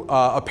also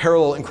a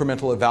parallel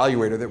incremental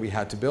evaluator that we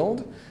had to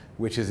build,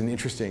 which is an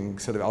interesting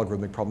set of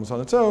algorithmic problems on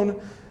its own.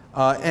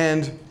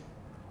 And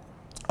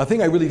a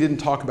thing I really didn't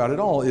talk about at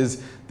all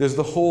is there's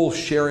the whole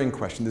sharing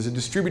question. There's a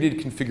distributed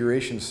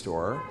configuration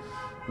store,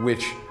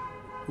 which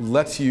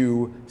lets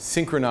you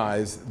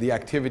synchronize the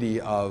activity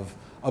of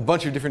a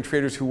bunch of different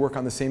traders who work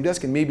on the same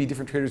desk and maybe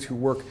different traders who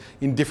work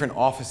in different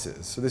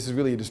offices. So this is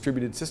really a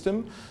distributed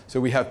system.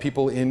 So we have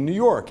people in New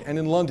York and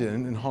in London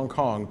and in Hong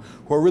Kong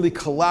who are really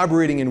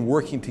collaborating and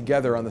working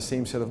together on the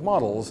same set of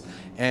models.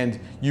 And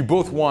you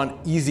both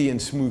want easy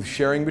and smooth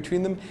sharing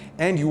between them,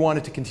 and you want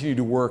it to continue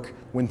to work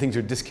when things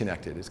are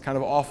disconnected. It's kind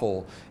of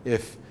awful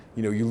if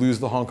you lose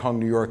the Hong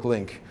Kong-New York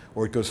link,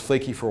 or it goes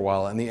flaky for a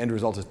while, and the end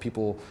result is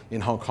people in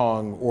Hong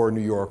Kong or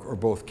New York or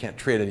both can't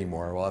trade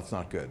anymore. Well, that's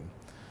not good.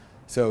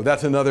 So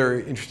that's another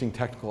interesting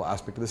technical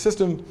aspect of the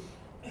system.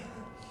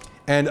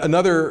 And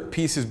another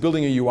piece is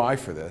building a UI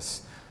for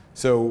this.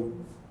 So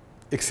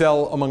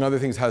Excel, among other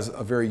things, has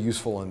a very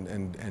useful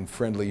and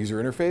friendly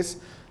user interface.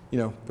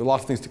 There are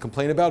lots of things to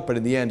complain about, but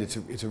in the end,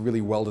 it's a really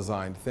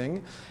well-designed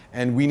thing.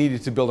 And we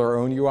needed to build our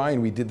own UI,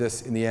 and we did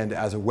this in the end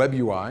as a web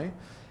UI.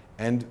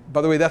 And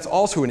by the way, that's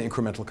also an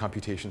incremental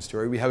computation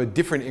story. We have a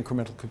different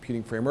incremental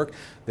computing framework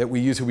that we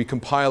use. So we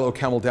compile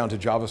OCaml down to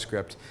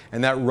JavaScript,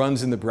 and that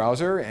runs in the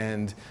browser.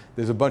 And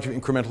there's a bunch of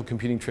incremental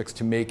computing tricks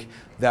to make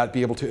that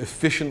be able to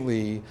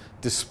efficiently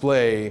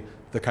display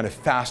the kind of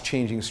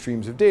fast-changing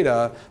streams of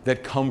data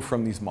that come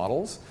from these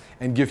models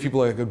and give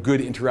people like a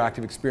good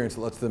interactive experience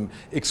that lets them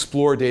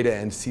explore data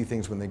and see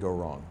things when they go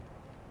wrong.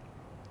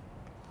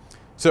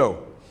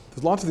 So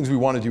there's lots of things we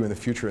want to do in the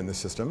future in this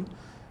system.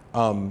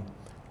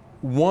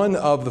 One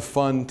of the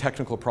fun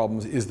technical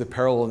problems is the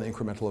parallel and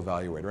incremental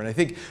evaluator. And I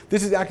think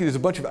this is actually, there's a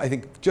bunch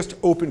of, just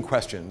open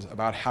questions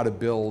about how to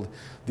build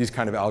these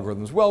kind of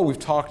algorithms. Well, we've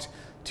talked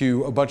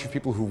to a bunch of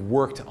people who've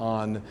worked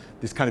on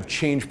this kind of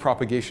change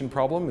propagation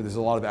problem. There's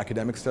a lot of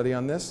academic study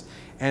on this.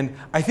 And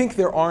I think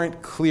there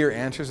aren't clear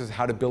answers as to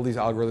how to build these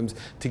algorithms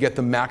to get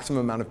the maximum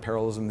amount of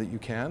parallelism that you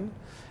can.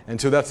 And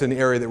so that's an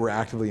area that we're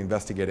actively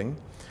investigating.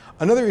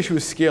 Another issue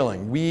is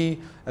scaling.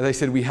 As I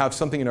said, we have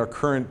something in our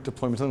current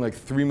deployment, something like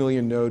 3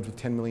 million nodes with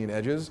 10 million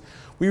edges.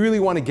 We really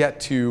want to get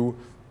to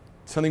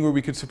something where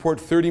we could support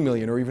 30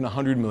 million or even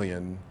 100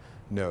 million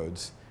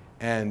nodes.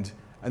 And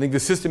I think the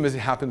system as it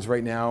happens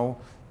right now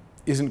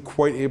isn't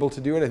quite able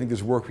to do it. I think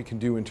there's work we can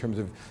do in terms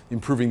of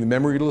improving the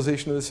memory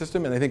utilization of the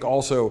system. And I think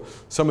also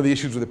some of the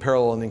issues with the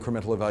parallel and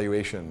incremental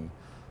evaluation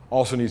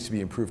also needs to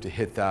be improved to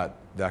hit that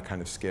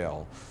kind of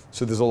scale.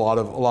 So there's a lot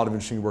of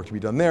interesting work to be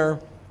done there.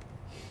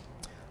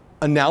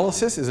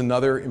 Analysis is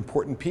another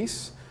important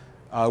piece.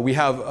 We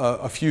have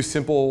a few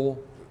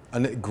simple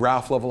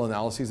graph-level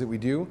analyses that we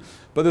do,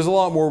 but there's a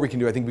lot more we can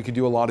do. I think we could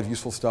do a lot of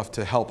useful stuff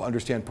to help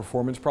understand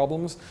performance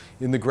problems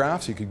in the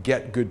graph, so you could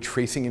get good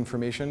tracing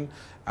information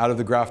out of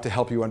the graph to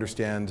help you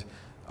understand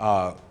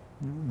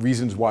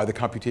reasons why the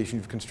computation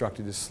you've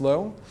constructed is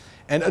slow.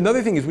 And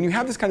another thing is when you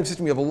have this kind of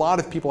system, you have a lot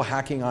of people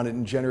hacking on it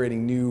and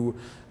generating new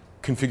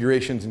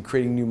configurations and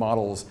creating new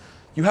models.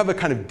 You have a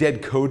kind of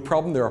dead code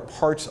problem. There are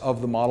parts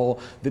of the model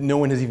that no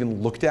one has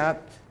even looked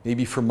at,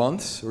 maybe for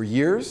months or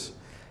years.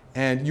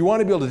 And you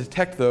want to be able to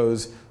detect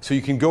those so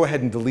you can go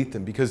ahead and delete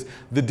them. Because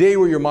the day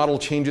where your model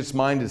changes its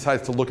mind and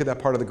decides to look at that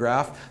part of the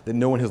graph that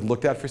no one has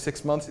looked at for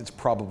 6 months, it's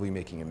probably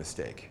making a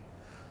mistake.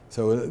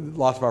 So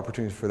lots of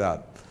opportunities for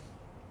that.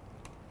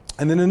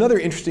 And then another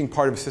interesting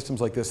part of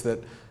systems like this that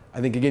I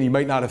think, again, you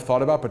might not have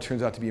thought about but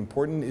turns out to be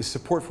important is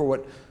support for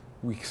what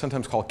we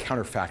sometimes call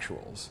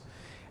counterfactuals.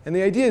 And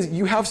the idea is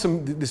you have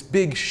this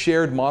big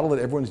shared model that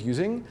everyone's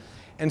using.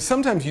 And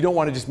sometimes you don't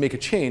want to just make a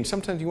change.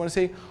 Sometimes you want to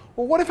say,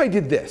 well, what if I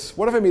did this?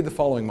 What if I made the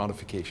following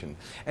modification?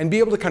 And be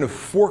able to kind of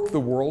fork the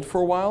world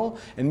for a while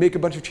and make a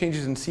bunch of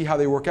changes and see how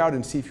they work out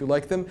and see if you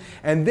like them.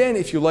 And then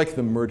if you like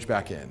them, merge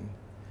back in.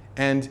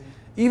 And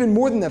even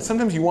more than that,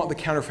 sometimes you want the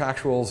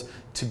counterfactuals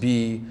to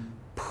be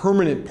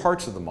permanent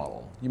parts of the model.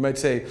 You might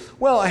say,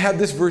 well, I have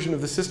this version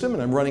of the system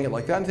and I'm running it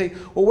like that, and say,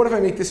 well, what if I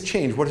make this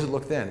change? What does it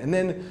look then? And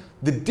then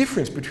the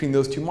difference between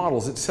those two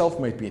models itself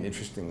might be an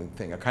interesting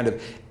thing, a kind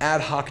of ad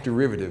hoc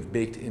derivative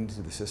baked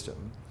into the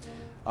system.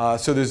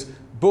 So there's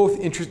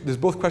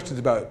both questions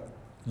about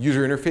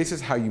user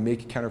interfaces, how you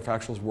make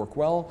counterfactuals work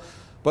well,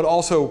 but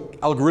also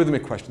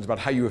algorithmic questions about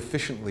how you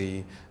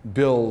efficiently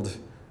build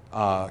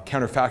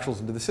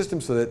counterfactuals into the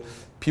system so that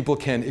people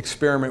can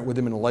experiment with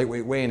them in a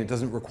lightweight way and it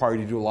doesn't require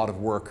you to do a lot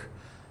of work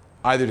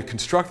either to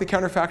construct the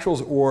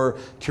counterfactuals or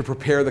to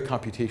prepare the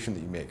computation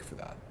that you make for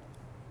that.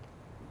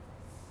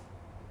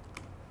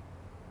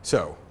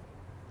 So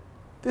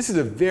this is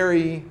a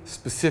very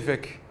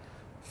specific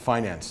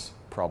finance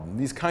problem.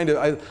 These kind of,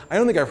 I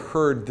don't think I've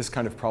heard this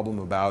kind of problem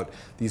about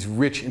these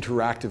rich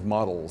interactive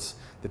models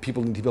that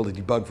people need to be able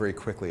to debug very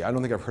quickly. I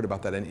don't think I've heard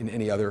about that in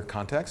any other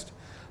context.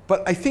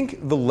 But I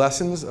think the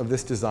lessons of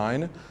this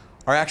design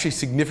are actually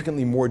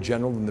significantly more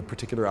general than the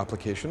particular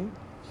application.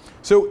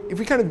 So if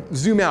we kind of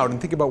zoom out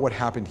and think about what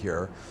happened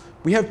here,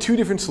 we have two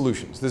different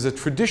solutions. There's a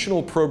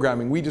traditional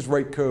programming. We just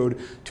write code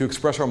to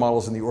express our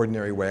models in the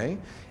ordinary way.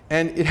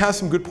 And it has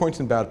some good points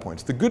and bad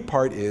points. The good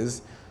part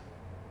is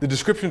the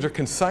descriptions are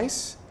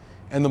concise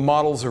and the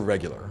models are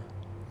regular.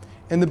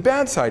 And the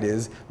bad side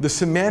is the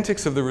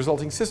semantics of the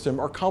resulting system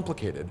are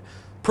complicated.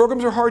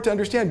 Programs are hard to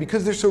understand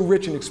because they're so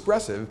rich and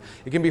expressive.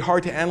 It can be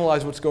hard to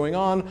analyze what's going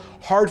on,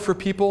 hard for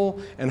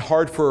people, and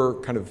hard for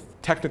kind of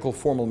technical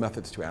formal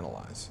methods to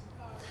analyze.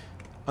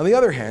 On the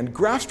other hand,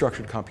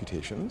 graph-structured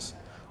computations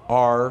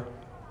are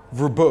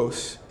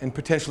verbose and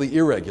potentially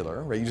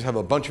irregular. Right? You just have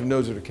a bunch of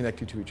nodes that are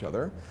connected to each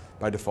other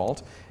by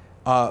default.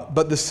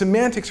 But the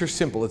semantics are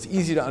simple. It's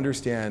easy to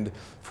understand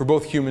for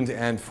both humans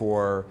and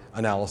for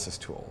analysis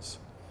tools.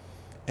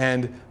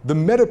 And the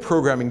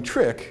metaprogramming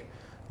trick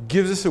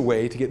gives us a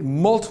way to get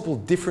multiple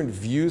different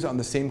views on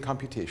the same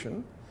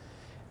computation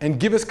and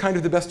give us kind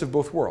of the best of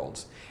both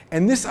worlds.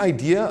 And this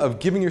idea of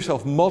giving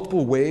yourself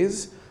multiple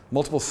ways,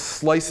 multiple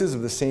slices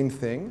of the same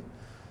thing,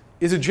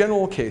 is a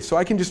general case. So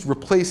I can just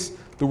replace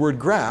the word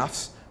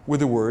graphs with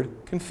the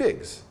word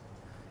configs.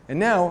 And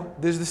now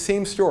there's the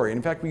same story.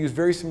 In fact, we use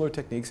very similar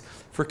techniques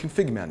for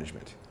config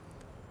management.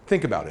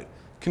 Think about it.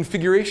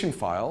 Configuration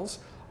files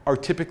are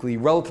typically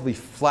relatively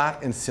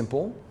flat and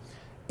simple,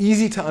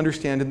 easy to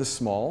understand in the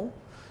small.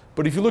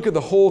 But if you look at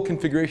the whole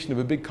configuration of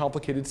a big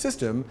complicated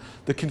system,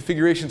 the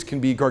configurations can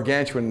be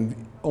gargantuan,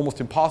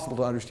 almost impossible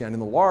to understand in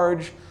the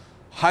large,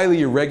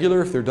 highly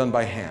irregular if they're done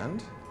by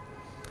hand.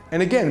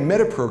 And again,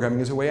 metaprogramming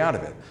is a way out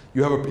of it.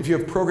 If you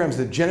have programs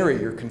that generate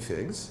your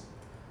configs,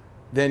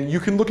 then you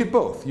can look at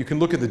both. You can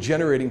look at the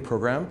generating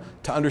program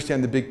to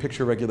understand the big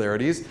picture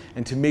regularities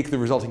and to make the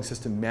resulting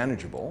system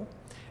manageable.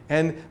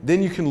 And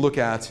then you can look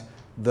at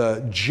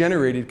the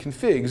generated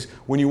configs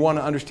when you want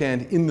to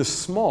understand in the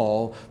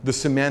small the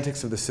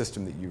semantics of the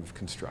system that you've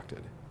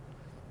constructed.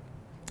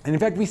 And in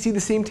fact, we see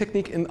the same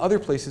technique in other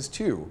places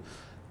too.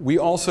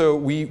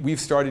 We've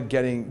started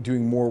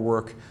doing more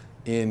work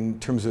in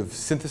terms of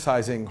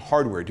synthesizing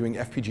hardware, doing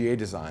FPGA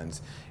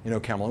designs in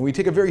OCaml. And we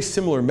take a very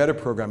similar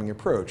metaprogramming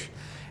approach.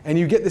 And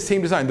you get the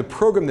same design. The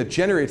program that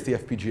generates the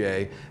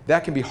FPGA,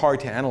 that can be hard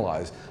to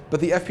analyze.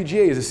 But the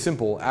FPGA is a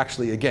simple,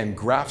 actually, again,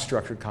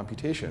 graph-structured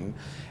computation.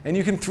 And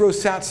you can throw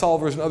SAT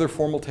solvers and other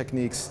formal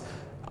techniques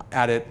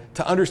at it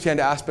to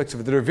understand aspects of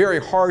it that are very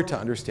hard to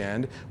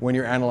understand when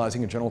you're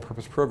analyzing a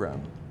general-purpose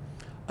program.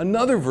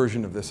 Another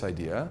version of this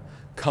idea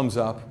comes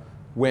up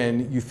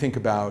when you think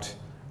about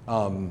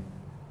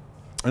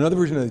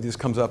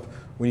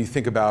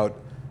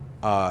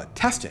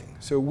testing.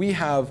 So we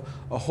have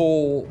a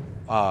whole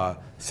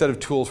set of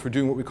tools for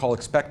doing what we call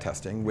expect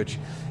testing, which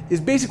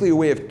is basically a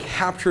way of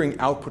capturing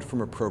output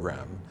from a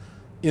program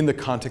in the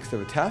context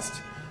of a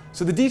test.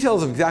 So the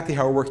details of exactly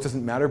how it works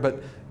doesn't matter,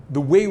 but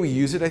the way we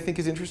use it, I think,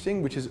 is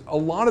interesting, which is a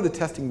lot of the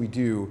testing we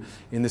do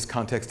in this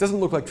context doesn't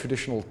look like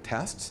traditional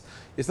tests.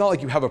 It's not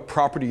like you have a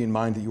property in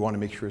mind that you want to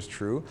make sure is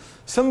true.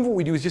 Some of what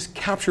we do is just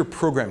capture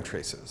program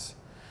traces.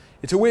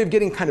 It's a way of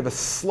getting kind of a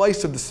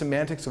slice of the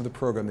semantics of the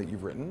program that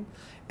you've written.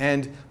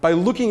 And by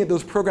looking at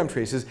those program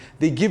traces,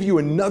 they give you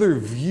another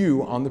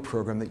view on the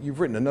program that you've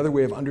written, another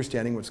way of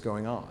understanding what's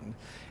going on.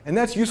 And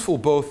that's useful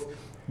both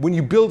when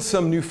you build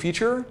some new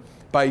feature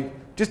by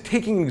just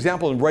taking an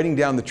example and writing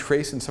down the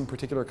trace in some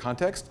particular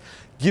context,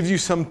 gives you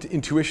some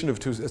intuition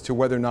as to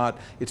whether or not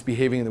it's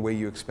behaving in the way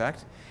you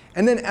expect.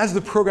 And then as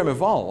the program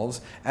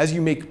evolves, as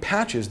you make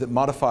patches that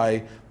modify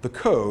the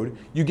code,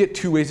 you get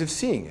two ways of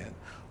seeing it.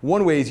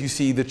 One way is you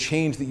see the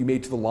change that you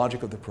made to the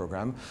logic of the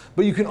program,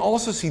 but you can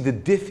also see the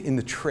diff in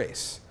the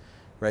trace,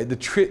 right? The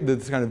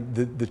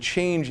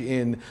change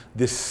in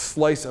this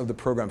slice of the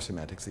program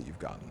semantics that you've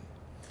gotten.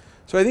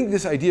 So I think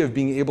this idea of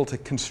being able to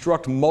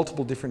construct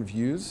multiple different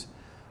views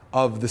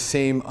of the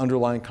same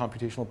underlying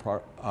computational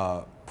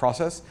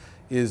process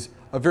is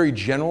a very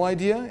general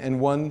idea, and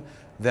one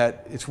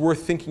that it's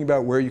worth thinking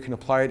about where you can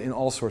apply it in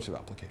all sorts of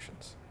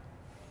applications.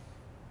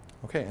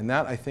 Okay, and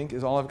that, I think,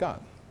 is all I've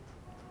got.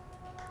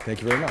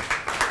 Thank you very much.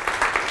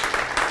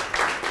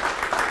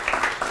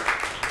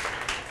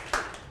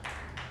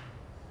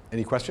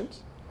 Any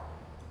questions?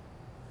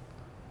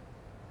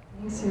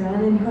 Thanks,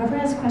 Yaron. And whoever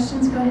has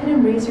questions, go ahead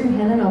and raise your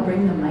hand and I'll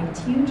bring the mic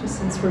to you, just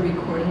since we're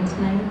recording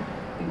tonight.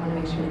 We want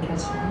to make sure to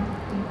catch them.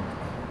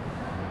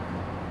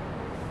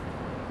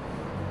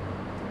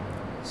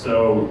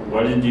 So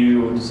why did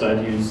you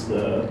decide to use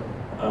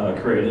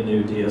create a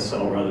new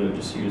DSL rather than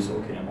just use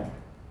OCaml?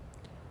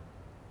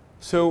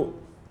 So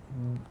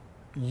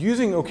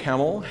using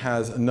OCaml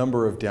has a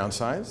number of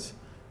downsides.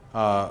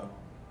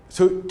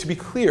 So to be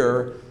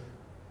clear,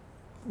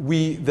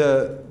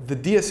 the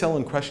DSL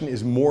in question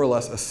is more or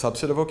less a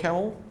subset of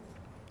OCaml,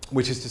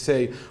 which is to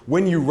say,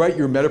 when you write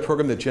your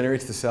metaprogram that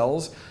generates the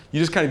cells, you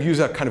just kind of use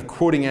a kind of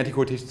quoting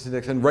anti-quotation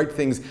syntax and write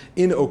things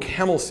in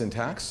OCaml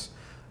syntax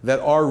that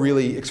are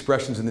really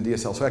expressions in the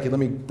DSL. So actually, let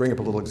me bring up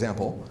a little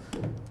example.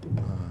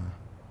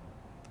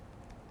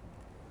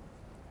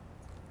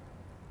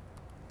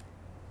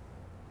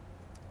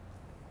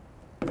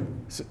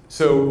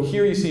 So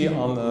here you see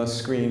on the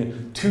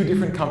screen two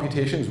different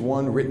computations,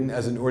 one written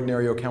as an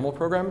ordinary OCaml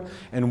program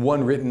and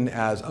one written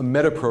as a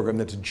metaprogram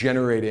that's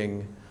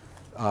generating,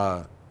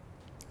 is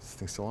this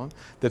thing still on?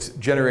 That's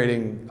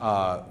generating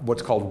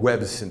what's called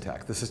webs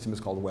syntax. The system is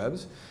called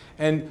webs.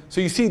 And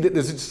so you see that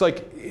there's just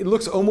like, it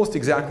looks almost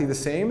exactly the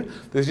same.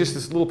 There's just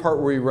this little part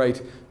where we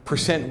write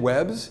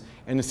 %webs,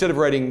 and instead of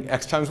writing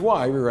x times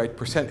y, we write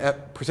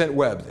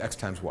 %webs x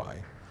times y.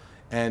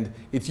 And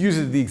it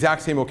uses the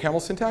exact same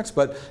OCaml syntax,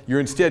 but you're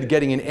instead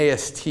getting an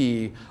AST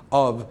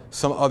of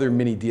some other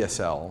mini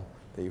DSL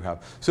that you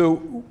have.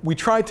 So we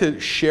try to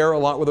share a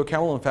lot with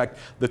OCaml. In fact,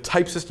 the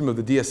type system of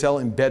the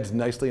DSL embeds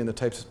nicely in the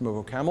type system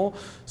of OCaml.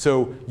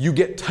 So you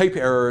get type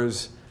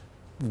errors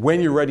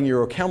when you're writing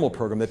your OCaml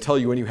program that tell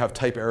you when you have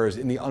type errors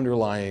in the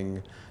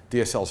underlying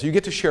DSL. So you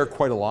get to share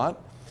quite a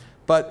lot.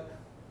 But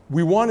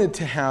we wanted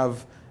to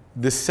have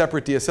this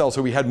separate DSL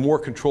so we had more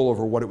control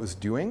over what it was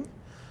doing.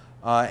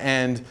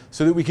 And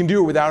so that we can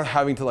do it without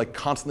having to like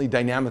constantly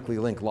dynamically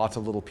link lots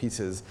of little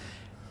pieces.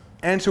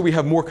 And so we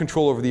have more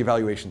control over the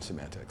evaluation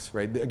semantics,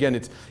 right? Again,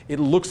 it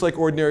looks like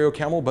ordinary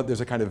OCaml, but there's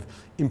a kind of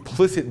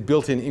implicit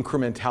built-in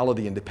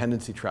incrementality and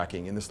dependency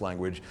tracking in this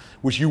language,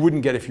 which you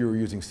wouldn't get if you were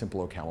using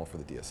simple OCaml for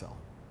the DSL.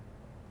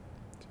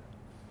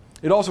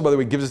 It also, by the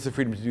way, gives us the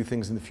freedom to do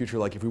things in the future,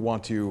 like if we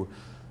want to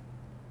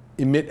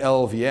emit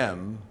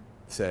LLVM,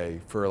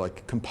 say, for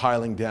like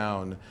compiling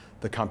down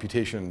the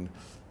computation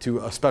to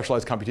a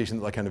specialized computation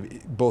that like kind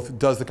of both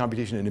does the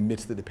computation and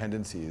emits the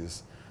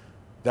dependencies.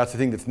 That's the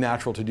thing that's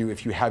natural to do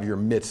if you have your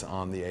MITs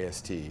on the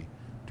AST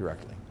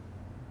directly.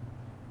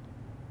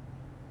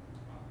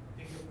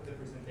 Thank you for the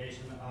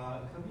presentation.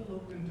 Have you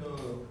looked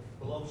into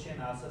blockchain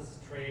assets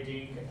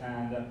trading,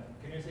 and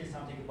can you say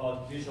something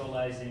about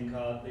visualizing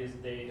this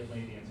data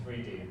maybe in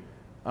 3D?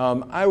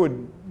 I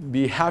would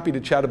be happy to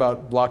chat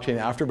about blockchain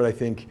after, but I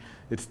think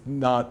it's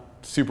not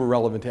super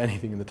relevant to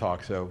anything in the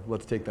talk, so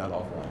let's take that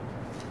offline.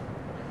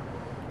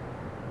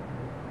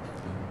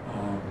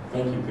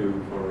 Thank you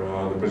too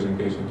for the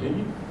presentation. Can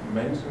you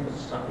mention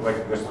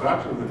like the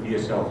structure of the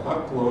DSL?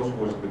 How close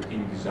was the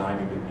team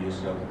designing the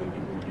DSL to the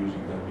people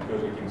using them?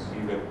 Because I can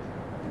see that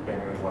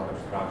depending on what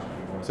abstraction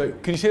you want. So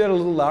could you say that a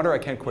little louder? I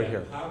can't quite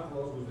hear. How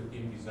close was the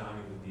team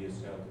designing the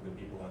DSL to the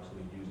people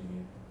actually using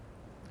it?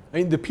 I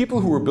mean, the people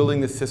who were building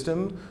this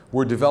system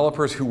were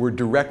developers who were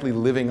directly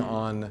living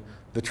on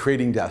the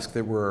trading desk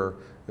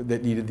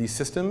that needed these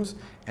systems,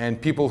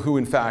 and people who,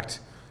 in fact,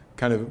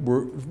 kind of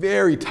were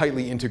very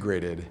tightly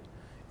integrated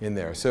in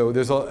there. So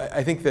there's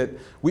I think that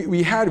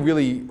we had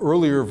really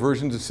earlier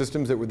versions of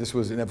systems that this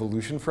was an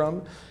evolution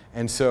from,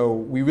 and so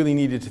we really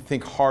needed to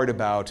think hard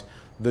about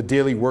the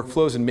daily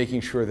workflows and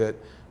making sure that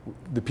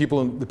the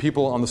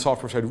people on the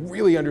software side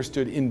really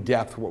understood in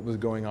depth what was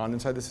going on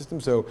inside the system.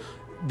 So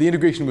the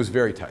integration was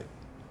very tight.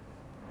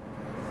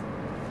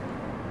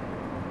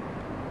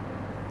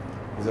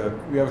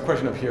 We have a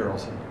question up here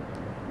also.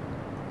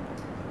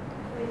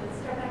 Wait, let's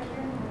start back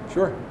here.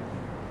 Sure.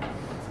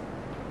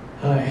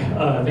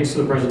 Hi, thanks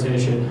for the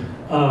presentation.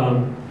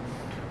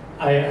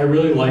 I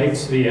really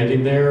liked the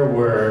ending there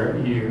where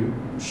you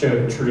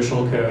showed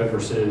traditional code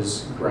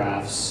versus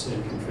graphs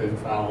and config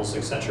files,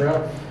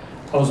 etc.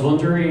 I was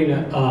wondering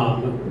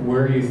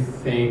where you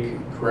think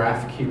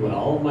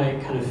GraphQL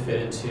might kind of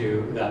fit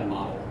into that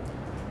model.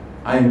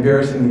 I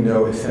embarrassingly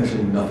know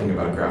essentially nothing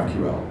about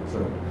GraphQL,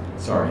 so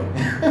sorry.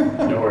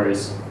 No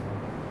worries.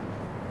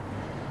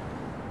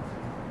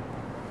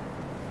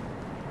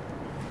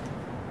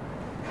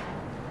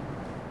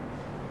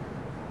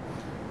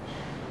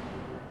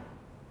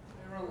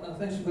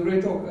 Thanks for the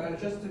great talk.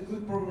 Just a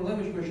quick programming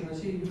language question. I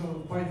see you have a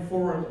pipe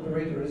forward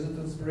operator. Is it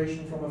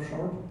inspiration from F#?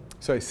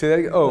 Sorry, say that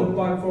again. Oh. The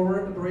pipe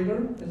forward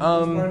operator? Is it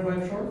inspired by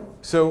F#?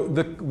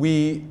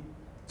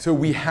 So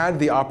we had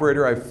the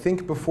operator, I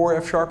think, before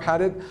F#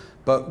 had it,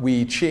 but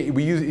it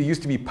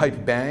used to be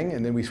pipe bang,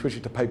 and then we switched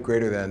it to pipe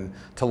greater than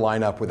to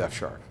line up with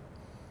F#. Can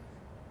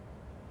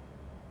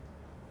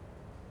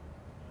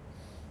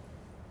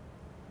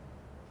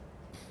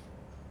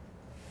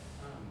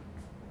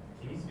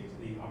you speak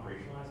to the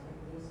operational aspect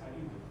of this? How do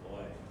you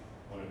deploy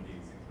one of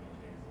these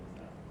incremental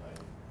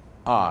tables?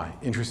 Ah,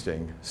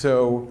 interesting.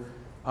 So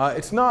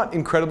it's not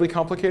incredibly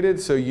complicated.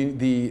 So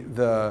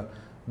the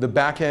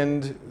back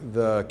end,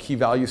 the key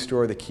value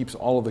store that keeps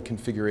all of the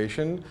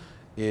configuration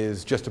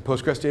is just a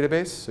Postgres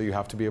database. So you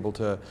have to be able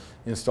to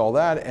install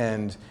that.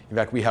 And in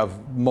fact, we have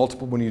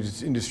multiple, when you're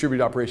in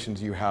distributed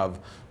operations, you have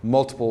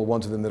multiple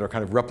ones of them that are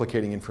kind of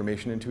replicating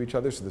information into each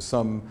other. So there's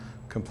some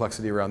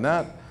complexity around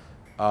that.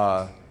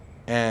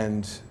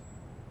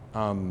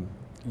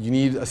 You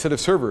need a set of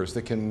servers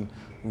that can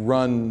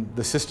run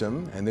the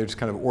system, and they're just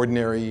kind of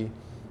ordinary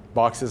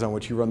boxes on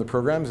which you run the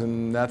programs,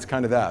 and that's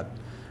kind of that.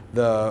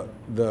 The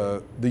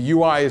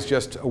UI is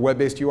just a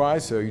web-based UI,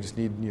 so you just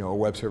need a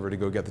web server to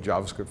go get the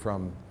JavaScript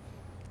from,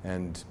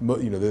 and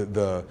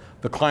the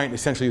client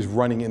essentially is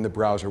running in the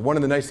browser. One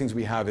of the nice things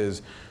we have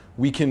is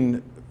we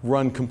can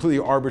run completely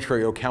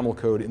arbitrary OCaml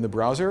code in the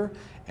browser,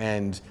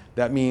 and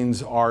that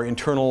means our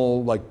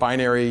internal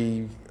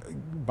binary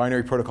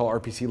protocol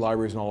RPC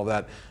libraries and all of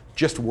that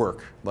just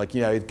work.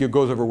 It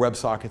goes over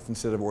WebSockets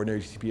instead of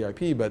ordinary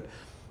TCP/IP, but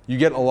you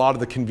get a lot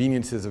of the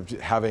conveniences of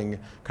having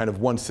kind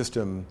of one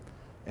system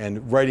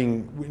and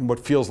writing in what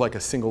feels like a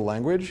single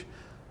language,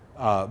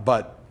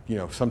 but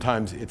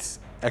sometimes it's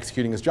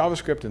executing as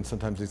JavaScript and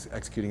sometimes it's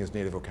executing as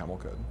native OCaml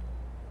code.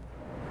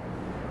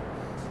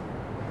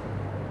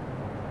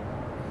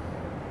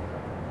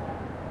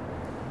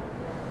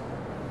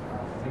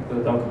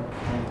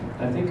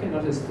 I think I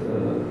noticed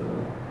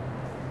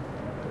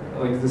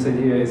this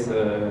idea is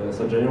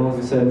so general as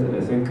you said.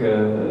 I think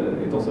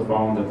it also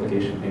found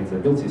application in the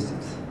build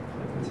systems.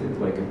 Is it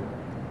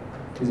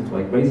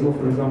like Bazel,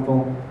 for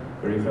example,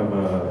 where you have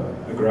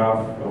a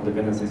graph of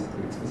dependencies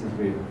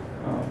explicitly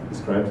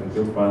described in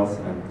build files,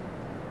 and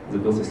the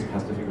build system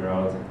has to figure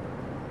out,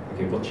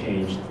 okay, what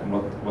changed and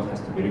what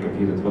has to be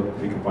recomputed, what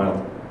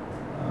recompiled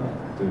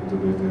to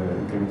do the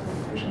incremental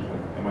application.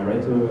 Am I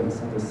right to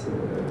understand this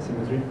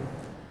symmetry?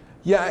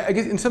 Yeah, I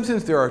guess in some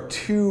sense there are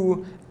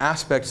two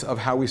aspects of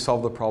how we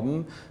solve the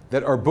problem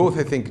that are both,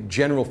 I think,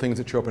 general things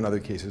that show up in other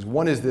cases.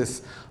 One is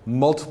this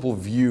multiple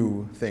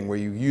view thing where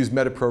you use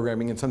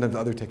metaprogramming and sometimes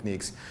other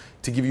techniques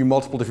to give you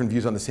multiple different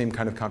views on the same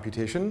kind of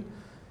computation.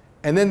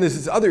 And then there's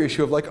this other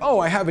issue of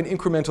I have an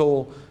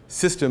incremental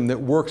system that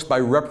works by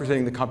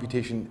representing the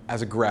computation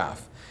as a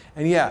graph.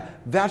 And yeah,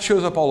 that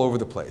shows up all over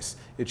the place.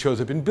 It shows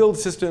up in build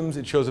systems,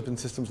 it shows up in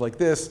systems like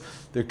this.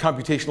 There are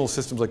computational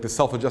systems like the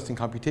self-adjusting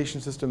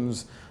computation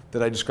systems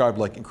that I described,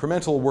 like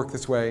incremental, work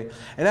this way.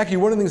 And actually,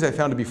 one of the things I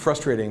found to be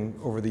frustrating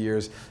over the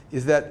years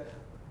is that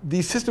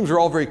these systems are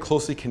all very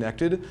closely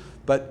connected,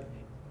 but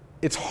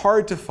it's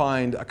hard to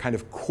find a kind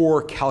of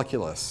core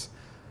calculus,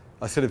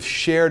 a set of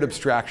shared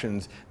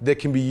abstractions that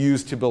can be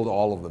used to build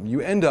all of them.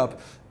 You end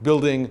up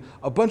building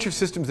a bunch of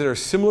systems that are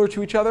similar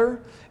to each other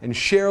and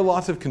share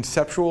lots of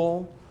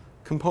conceptual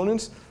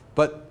components,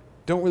 but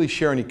don't really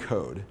share any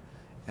code.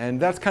 And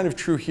that's kind of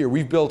true here.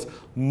 We've built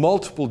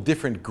multiple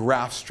different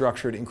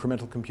graph-structured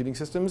incremental computing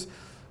systems.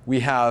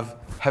 We have,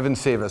 heaven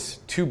save us,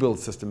 2 build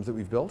systems that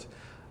we've built.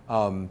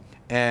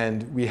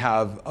 And we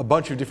have a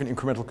bunch of different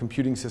incremental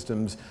computing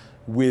systems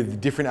with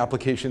different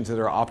applications that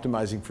are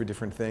optimizing for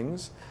different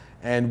things.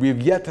 And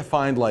we've yet to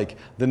find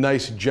the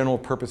nice general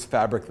purpose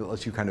fabric that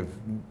lets you kind of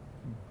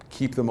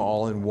keep them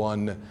all in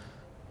one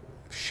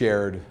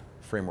shared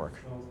framework.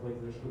 Sounds like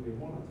there should be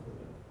monad for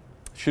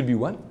that. Should be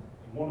what?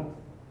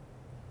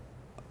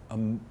 A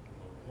monad.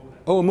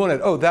 Oh, a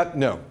monad. Oh,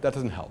 no, that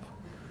doesn't help.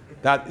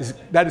 That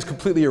is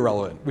completely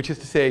irrelevant, which is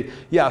to say,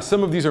 yeah,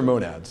 some of these are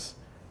monads.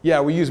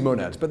 Yeah, we use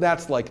monads, but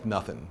that's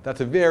nothing.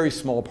 That's a very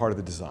small part of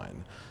the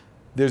design.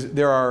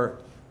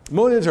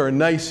 Monads are a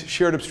nice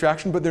shared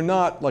abstraction, but they're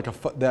not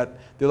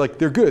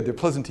they're good, they're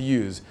pleasant to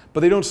use,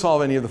 but they don't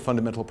solve any of the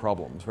fundamental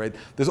problems, right?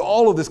 There's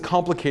all of this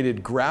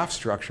complicated graph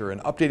structure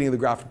and updating of the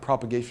graph and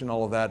propagation,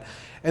 all of that.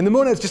 And the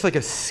monad's just like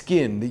a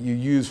skin that you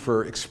use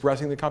for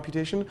expressing the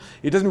computation.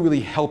 It doesn't really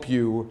help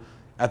you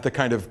at the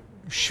kind of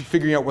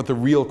figuring out what the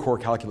real core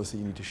calculus that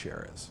you need to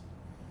share is.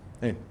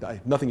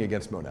 Nothing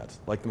against monads,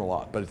 like them a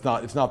lot, but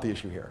it's not the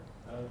issue here.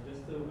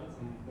 Just to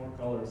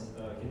scholars,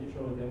 can you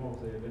show a demo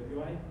of the web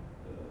UI?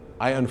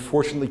 I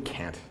unfortunately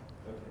can't.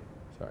 Okay.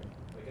 Sorry.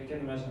 Like I can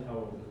imagine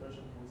how the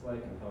spreadsheet looks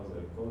like and how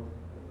the code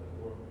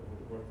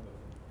works.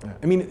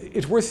 I mean,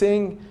 it's worth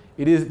saying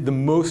it is the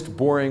most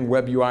boring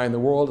web UI in the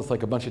world. It's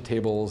like a bunch of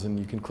tables, and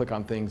you can click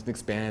on things and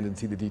expand and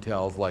see the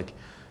details. Like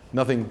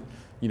nothing,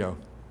 you know.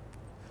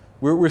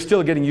 We're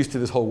still getting used to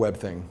this whole web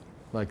thing.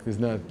 Like there's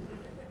no.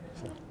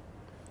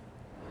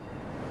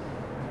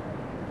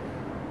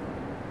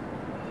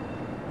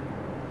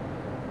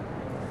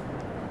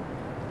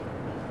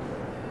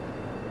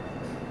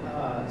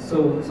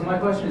 So my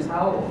question is,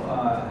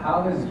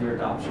 how has your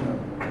adoption of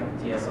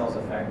DSLs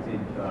affected,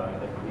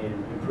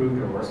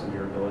 improved or worsened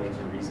your ability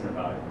to reason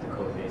about the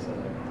code base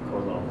at the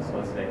code level? So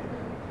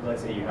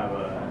let's say you have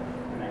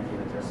an idea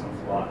that there's some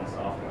flaw in the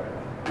software.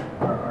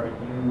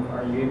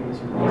 Are you able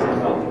to reason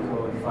about the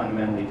code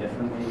fundamentally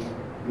differently,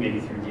 maybe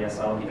through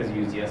DSL because you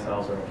use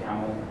DSLs or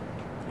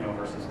OCaml,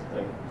 versus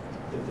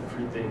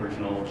the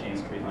original chain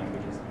street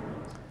languages?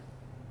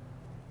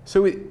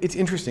 So it's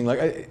interesting.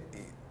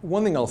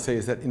 One thing I'll say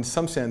is that in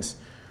some sense,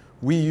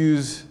 we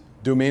use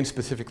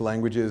domain-specific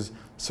languages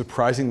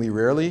surprisingly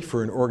rarely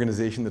for an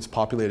organization that's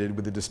populated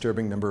with a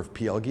disturbing number of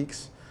PL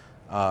geeks.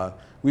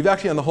 We've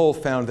actually, on the whole,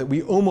 found that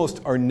we almost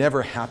are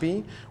never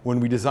happy when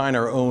we design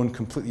our own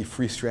completely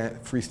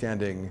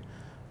freestanding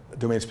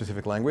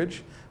domain-specific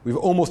language. We've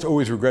almost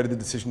always regretted the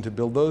decision to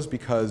build those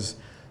because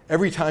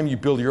every time you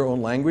build your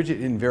own language,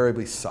 it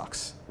invariably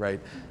sucks,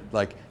 right?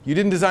 Like, you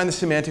didn't design the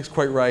semantics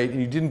quite right, and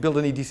you didn't build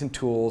any decent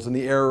tools, and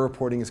the error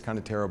reporting is kind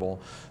of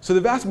terrible. So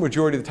the vast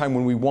majority of the time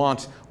when we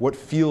want what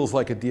feels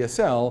like a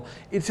DSL,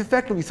 it's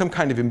effectively some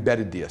kind of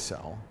embedded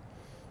DSL,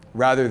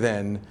 rather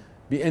than,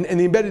 and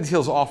the embedded DSL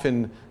is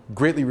often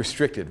greatly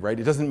restricted, right?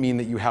 It doesn't mean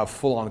that you have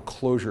full-on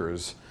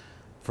closures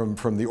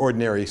from the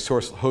ordinary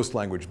source host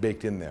language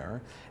baked in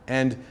there.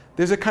 And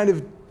there's a kind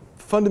of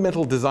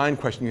fundamental design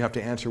question you have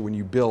to answer when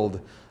you build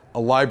a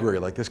library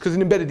like this, because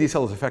an embedded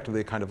DSL is effectively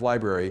a kind of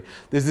library.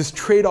 There's this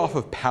trade-off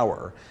of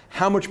power.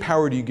 How much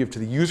power do you give to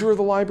the user of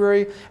the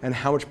library, and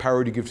how much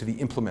power do you give to the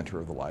implementer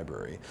of the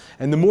library?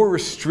 And the more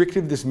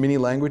restrictive this mini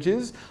language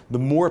is, the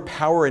more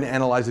power and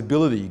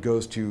analyzability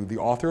goes to the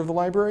author of the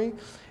library,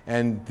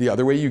 and the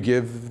other way you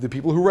give the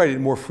people who write it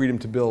more freedom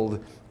to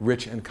build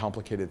rich and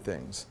complicated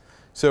things.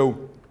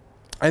 So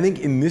I think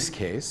in this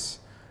case,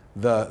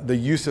 the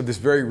use of this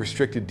very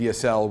restricted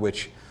DSL,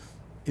 which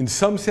in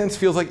some sense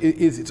feels like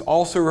it's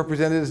also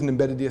represented as an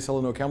embedded DSL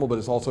in OCaml, but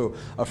it's also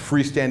a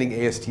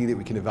freestanding AST that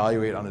we can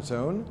evaluate on its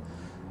own.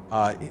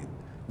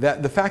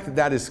 The fact that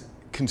that is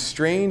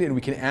constrained and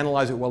we can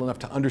analyze it well enough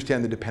to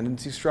understand the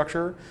dependency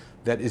structure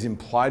that is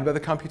implied by the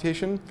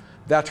computation,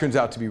 that turns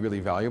out to be really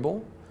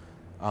valuable.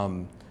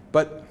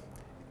 But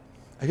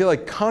I feel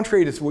like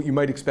contrary to what you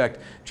might expect,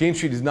 Jane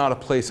Street is not a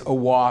place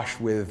awash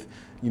with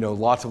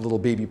lots of little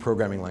baby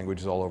programming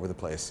languages all over the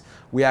place.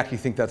 We actually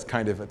think that's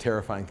kind of a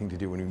terrifying thing to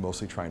do when we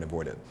mostly try and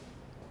avoid it.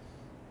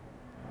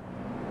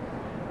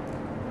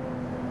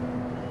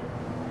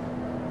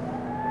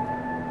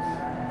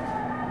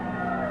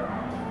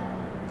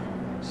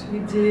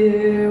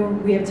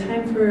 We have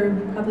time for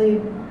probably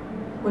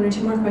one or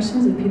two more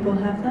questions if people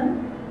have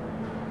them.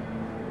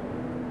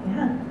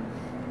 Yeah.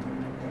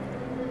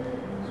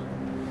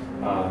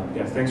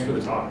 Yeah, thanks for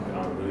the talk.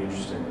 Really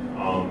interesting.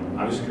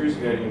 I was curious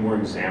if you had any more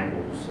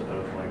examples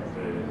of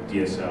the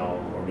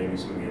DSL or maybe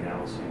some of the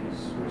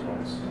analyses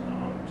results,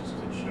 just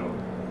to show.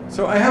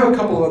 So I have a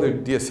couple of other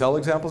DSL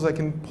examples I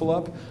can pull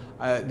up.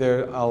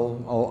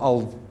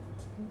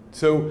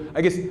 So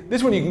I guess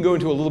this one you can go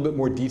into a little bit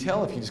more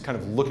detail if you just kind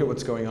of look at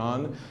what's going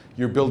on.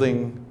 You're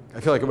building,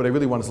 I feel like what I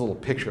really want is a little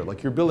picture.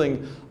 Like you're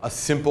building a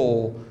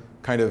simple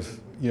kind of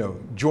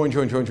join.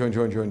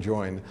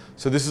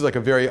 So this is like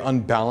a very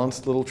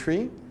unbalanced little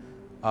tree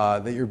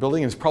that you're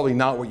building, and it's probably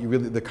not what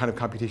the kind of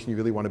computation you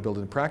really want to build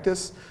in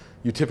practice.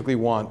 You typically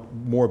want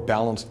more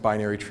balanced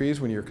binary trees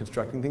when you're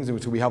constructing things,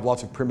 and so we have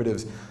lots of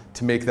primitives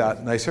to make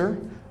that nicer.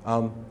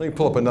 Let me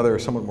pull up another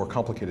somewhat more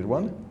complicated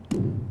one.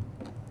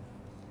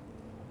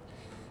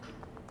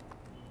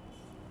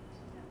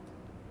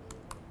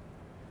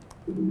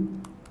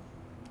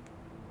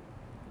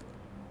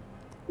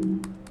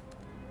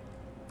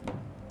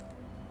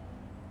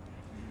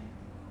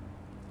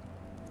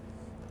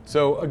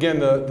 So again,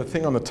 the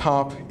thing on the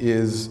top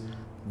is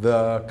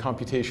the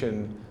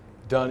computation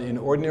done in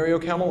ordinary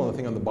OCaml, and the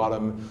thing on the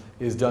bottom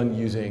is done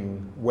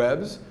using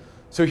webs.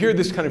 So here,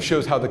 this kind of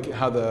shows how the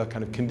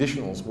kind of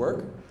conditionals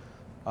work.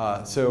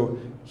 So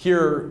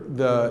here,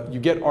 you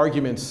get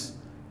arguments.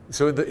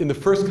 So in the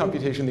first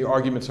computation, the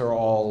arguments are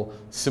all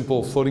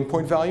simple floating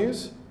point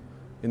values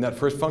in that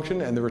first function,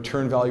 and the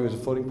return value is a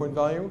floating point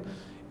value.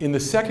 In the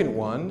second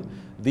one,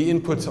 the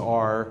inputs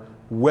are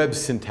web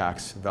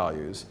syntax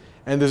values.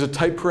 And there's a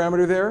type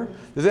parameter there.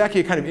 There's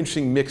actually a kind of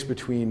interesting mix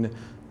between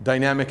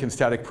dynamic and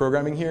static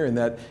programming here, in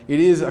that it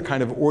is a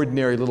kind of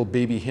ordinary little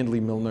baby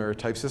Hindley-Milner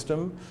type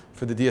system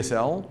for the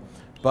DSL.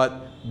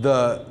 But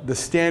the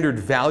standard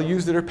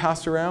values that are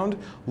passed around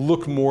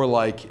look more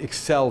like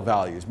Excel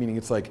values, meaning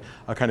it's like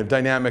a kind of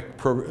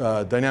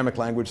dynamic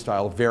language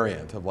style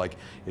variant of like,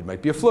 it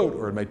might be a float,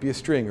 or it might be a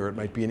string, or it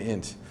might be an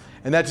int.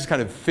 And that just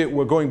kind of fit,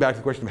 we're going back to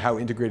the question of how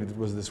integrated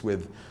was this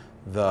with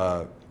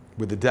the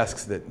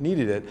desks that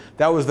needed it.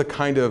 That was the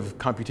kind of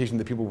computation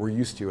that people were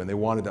used to, and they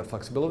wanted that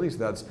flexibility, so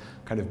that's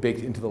kind of baked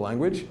into the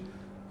language.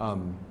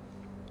 And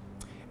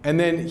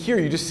then here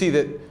you just see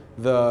that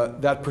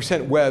that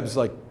 %webs,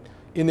 like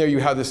in there you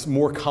have this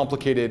more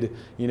complicated,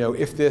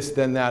 if this,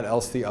 then that,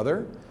 else the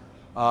other.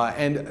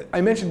 And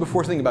I mentioned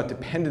before something about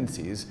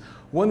dependencies.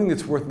 One thing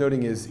that's worth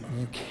noting is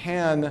you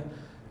can,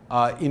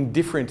 in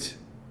different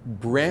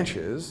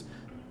branches,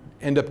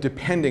 end up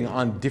depending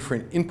on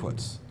different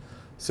inputs.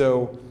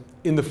 So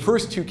in the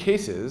first two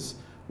cases,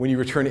 when you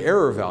return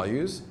error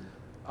values,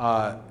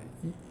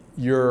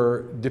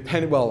 you're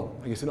dependent, well,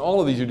 I guess in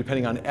all of these you're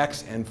depending on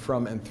x and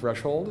from and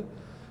threshold.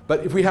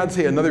 But if we had,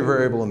 say, another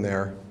variable in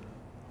there,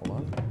 hold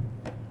on.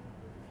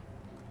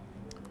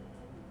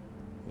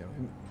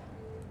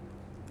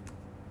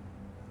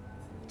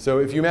 So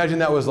if you imagine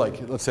that was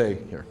like, let's say,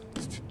 here.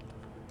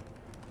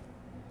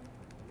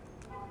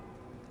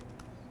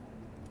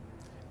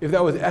 If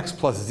that was x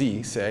plus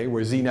z, say,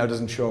 where z now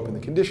doesn't show up in the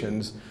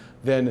conditions,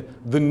 then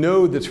the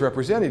node that's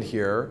represented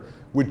here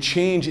would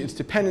change its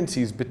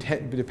dependencies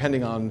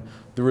depending on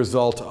the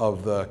result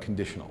of the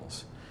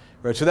conditionals.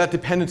 Right? So that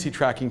dependency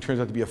tracking turns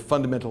out to be a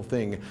fundamental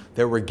thing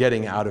that we're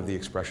getting out of the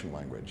expression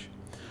language.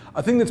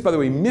 A thing that's, by the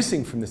way,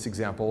 missing from this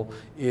example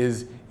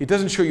is it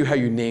doesn't show you how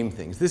you name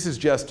things. This is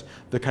just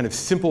the kind of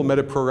simple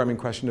metaprogramming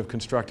question of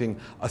constructing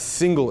a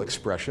single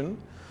expression.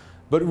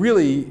 But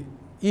really,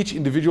 each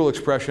individual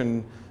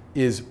expression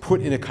is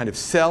put in a kind of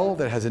cell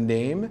that has a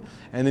name,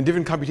 and then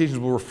different computations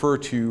will refer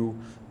to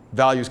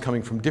values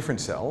coming from different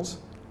cells.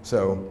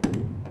 So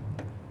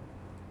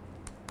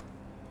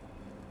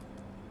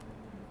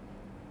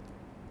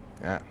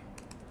and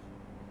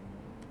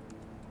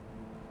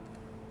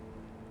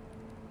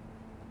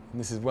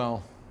this is,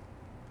 well,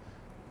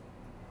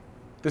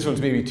 this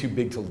one's maybe too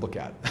big to look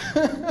at.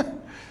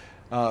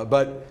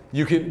 But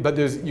you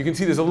can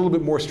see there's a little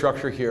bit more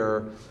structure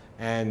here,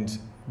 and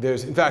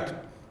there's, in fact,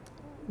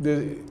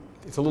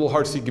 it's a little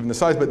hard to see given the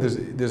size, but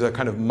there's a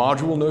kind of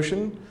module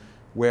notion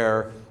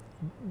where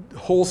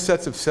whole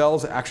sets of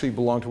cells actually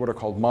belong to what are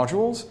called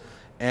modules.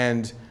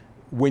 And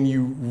when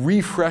you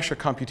refresh a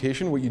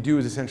computation, what you do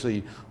is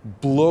essentially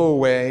blow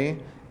away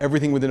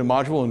everything within a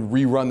module and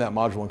rerun that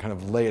module and kind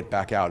of lay it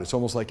back out. It's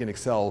almost like in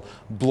Excel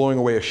blowing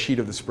away a sheet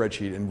of the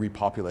spreadsheet and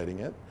repopulating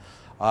it.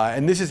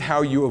 And this is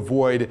how you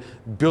avoid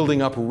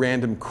building up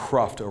random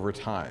cruft over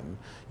time.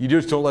 You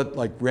just don't let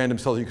like random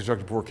cells you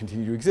constructed before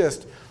continue to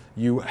exist.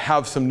 You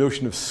have some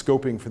notion of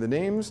scoping for the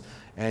names,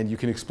 and you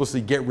can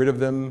explicitly get rid of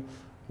them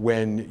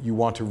when you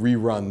want to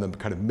rerun the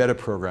kind of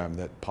metaprogram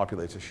that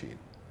populates a sheet.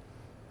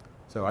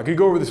 So I could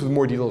go over this with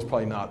more detail.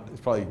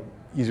 It's probably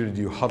easier to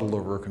do huddled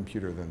over a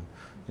computer than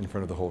in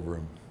front of the whole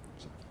room.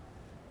 So.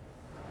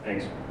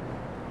 Thanks.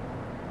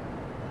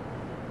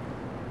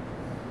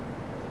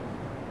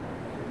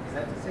 Is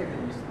that to say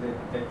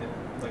that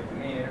like the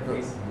main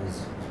interface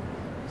is?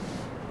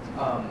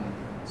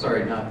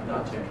 Sorry, not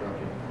to interrupt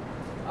you.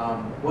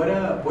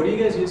 What do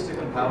you guys use to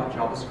compile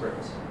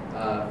JavaScript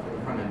for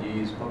the front end? Do you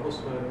use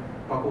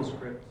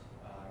BuckleScript?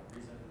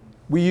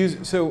 We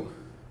use, so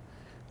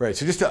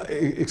just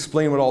to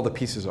explain what all the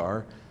pieces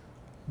are,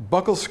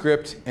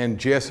 BuckleScript and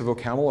JS of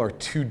OCaml are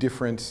two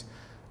different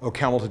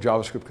OCaml to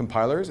JavaScript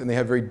compilers, and they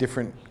have very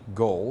different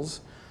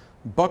goals.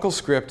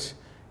 BuckleScript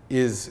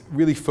is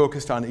really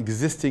focused on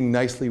existing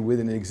nicely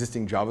within an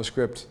existing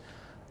JavaScript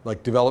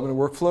like development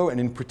workflow, and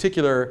in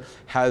particular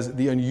has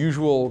the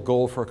unusual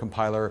goal for a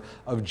compiler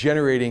of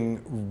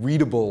generating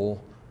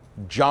readable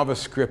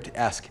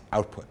JavaScript-esque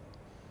output.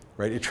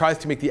 Right? It tries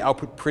to make the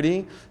output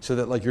pretty so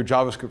that like your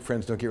JavaScript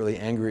friends don't get really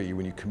angry at you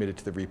when you commit it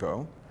to the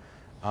repo.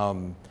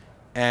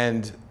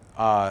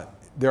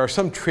 There are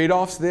some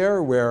trade-offs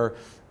there where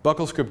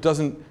BuckleScript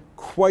doesn't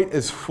quite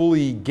as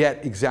fully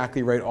get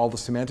exactly right all the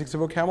semantics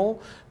of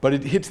OCaml, but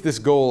it hits this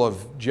goal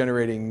of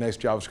generating nice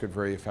JavaScript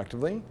very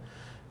effectively.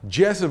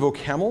 JS of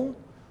OCaml,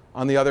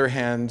 on the other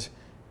hand,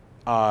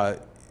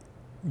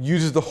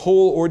 uses the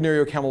whole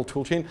ordinary OCaml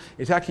toolchain.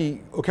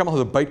 OCaml has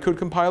a bytecode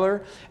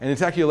compiler, and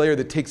it's actually a layer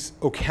that takes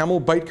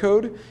OCaml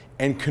bytecode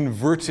and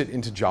converts it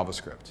into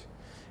JavaScript.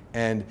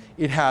 And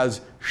it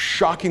has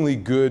shockingly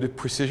good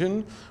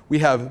precision. We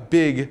have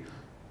big,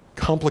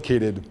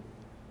 complicated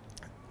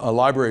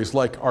libraries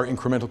like our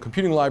incremental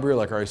computing library,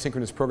 like our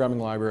asynchronous programming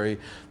library,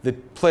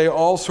 that play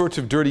all sorts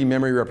of dirty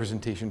memory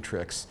representation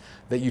tricks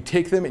that you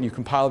take them and you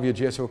compile via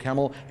JS or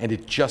OCaml, and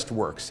it just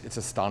works. It's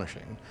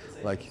astonishing.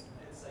 It's like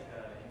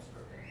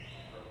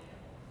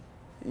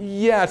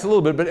Yeah, it's a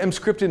little bit, but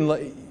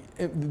Emscripten,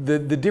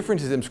 the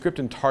difference is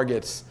Emscripten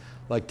targets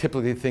like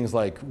typically things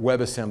like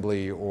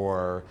WebAssembly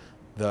or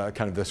the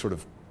kind of the sort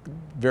of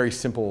very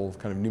simple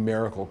kind of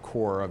numerical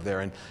core of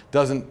there, and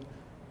doesn't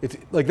it's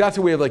like that's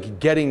a way of like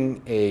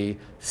getting a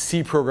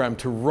C program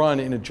to run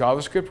in a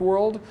JavaScript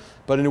world,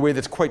 but in a way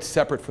that's quite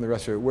separate from the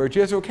rest of it. Where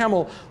JS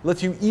OCaml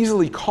lets you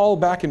easily call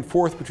back and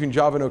forth between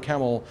Java and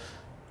OCaml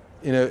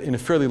in a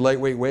fairly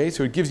lightweight way.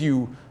 So it gives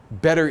you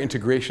better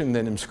integration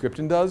than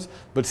Emscripten does,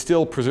 but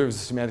still preserves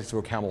the semantics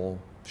of OCaml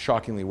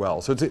shockingly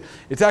well. So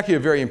it's actually a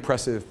very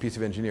impressive piece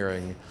of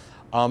engineering.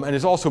 And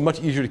it's also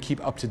much easier to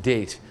keep up to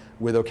date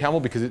with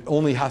OCaml because it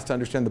only has to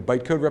understand the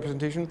bytecode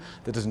representation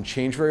that doesn't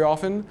change very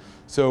often.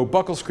 So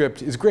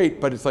BuckleScript is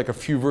great, but it's like a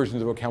few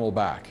versions of OCaml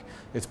back.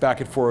 It's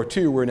back at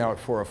 4.02, we're now at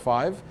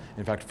 4.05.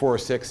 In fact,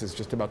 4.06 is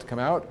just about to come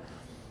out.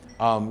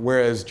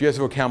 Whereas JS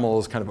OCaml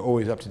is kind of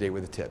always up to date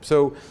with the tip.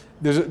 So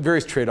there's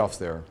various trade-offs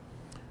there.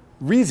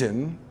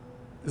 Reason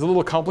is a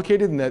little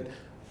complicated in that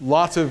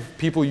lots of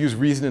people use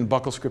Reason and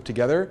BuckleScript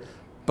together,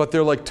 but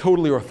they're like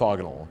totally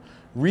orthogonal.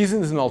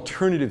 Reason is an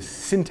alternative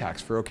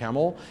syntax for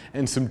OCaml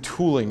and some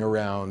tooling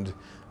around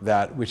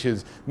that, which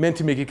is meant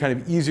to make it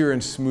kind of easier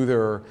and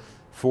smoother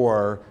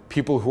for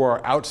people who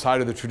are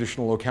outside of the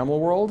traditional OCaml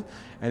world.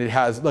 And it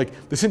has,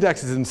 like, the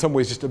syntax is in some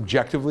ways just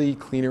objectively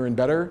cleaner and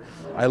better.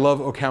 I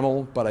love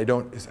OCaml, but I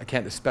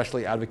can't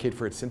especially advocate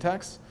for its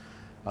syntax.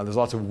 There's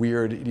lots of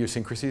weird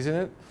idiosyncrasies in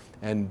it,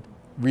 and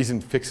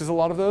Reason fixes a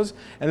lot of those.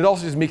 And it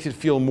also just makes it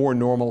feel more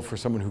normal for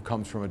someone who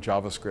comes from a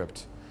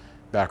JavaScript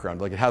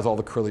background. Like, it has all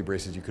the curly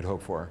braces you could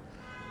hope for.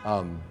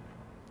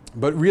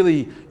 But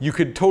really, you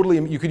could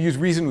use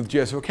Reason with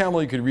JS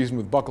OCaml, you could Reason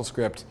with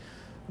BuckleScript.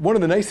 One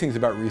of the nice things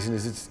about Reason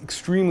is it's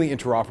extremely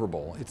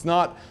interoperable. It's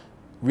not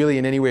really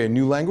in any way a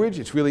new language.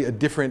 It's really a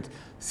different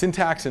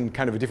syntax and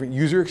kind of a different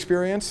user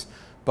experience,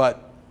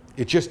 but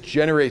it just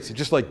generates, it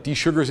just like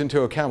desugars into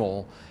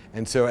OCaml,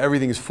 and so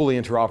everything is fully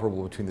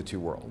interoperable between the two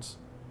worlds.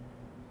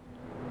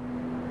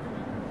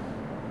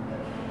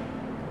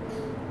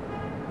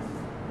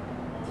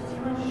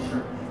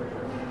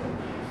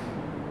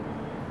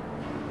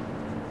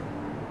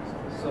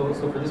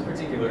 So for this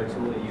particular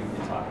tool that you've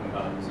been talking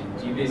about,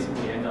 do you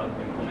basically end up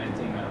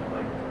implementing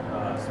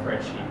a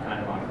spreadsheet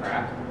kind of on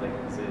crack? Like,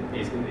 is it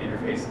basically the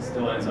interface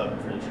still ends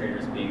up for the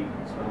traders being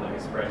sort of like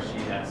a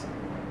spreadsheet that's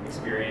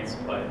experience,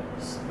 but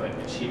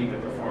achieving the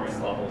performance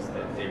levels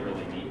that they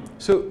really need?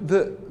 So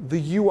the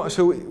UI.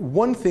 So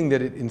one thing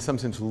that it in some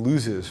sense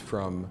loses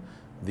from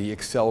the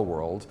Excel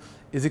world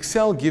is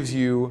Excel gives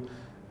you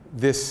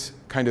this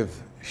kind of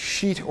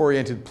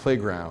sheet-oriented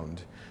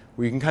playground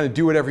where you can kind of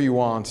do whatever you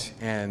want,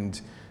 and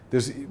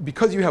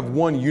because you have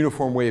one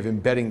uniform way of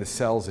embedding the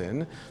cells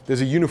in,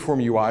 there's a uniform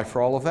UI for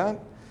all of that,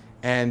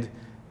 and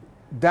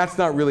that's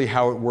not really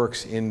how it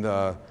works in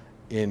the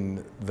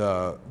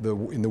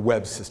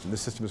web system.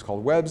 This system is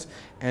called webs,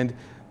 and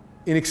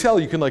in Excel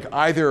you can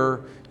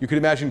you could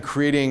imagine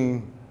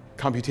creating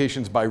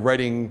computations by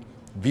writing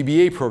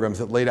VBA programs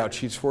that laid out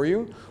sheets for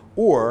you,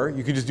 or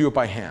you could just do it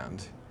by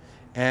hand.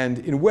 And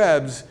in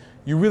webs,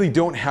 you really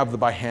don't have the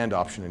by hand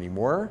option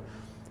anymore.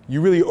 You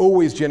really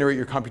always generate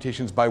your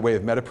computations by way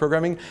of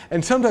metaprogramming,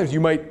 and sometimes you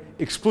might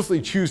explicitly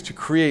choose to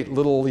create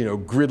little,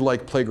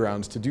 grid-like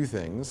playgrounds to do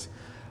things,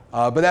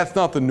 but that's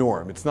not the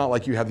norm. It's not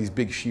like you have these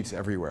big sheets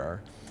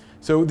everywhere.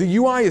 So the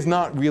UI is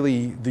not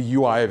really the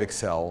UI of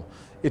Excel.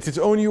 It's its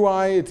own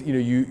UI.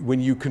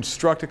 When you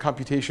construct a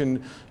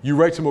computation, you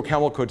write some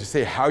OCaml code to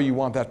say how you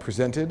want that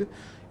presented.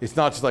 It's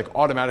not just like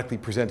automatically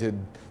presented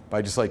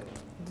by just like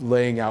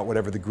laying out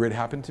whatever the grid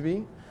happened to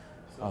be.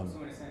 So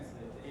in a sense,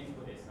 the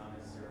input is not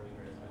necessarily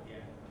where it's at the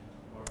end.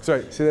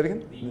 Sorry, say that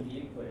again? The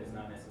input is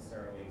not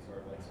necessarily sort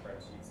of like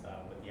spreadsheet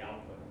style, but the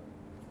output.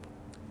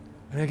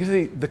 I mean, I guess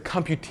the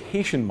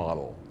computation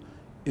model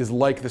is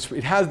like this.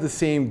 It has the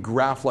same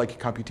graph-like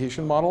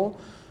computation model,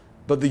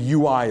 but the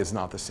UI is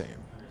not the same.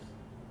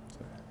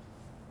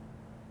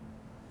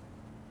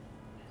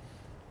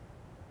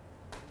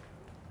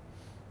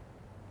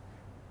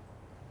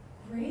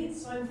 Great.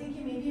 So I'm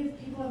thinking maybe if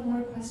people have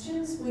more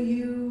questions, will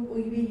you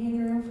be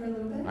hanging around for a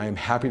little bit? I am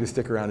happy to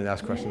stick around and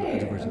ask questions.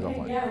 Okay,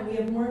 offline. yeah, we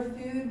have more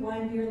food,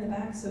 wine, beer in the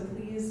back, so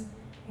please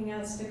hang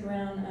out, stick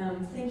around.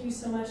 Thank you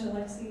so much,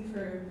 Alexi,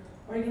 for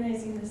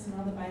organizing this and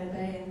all the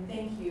by-the-bay, and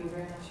thank you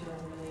very much. You were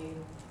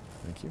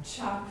really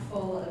chock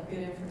full of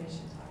good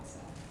information talk, so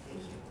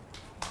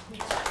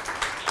thank you.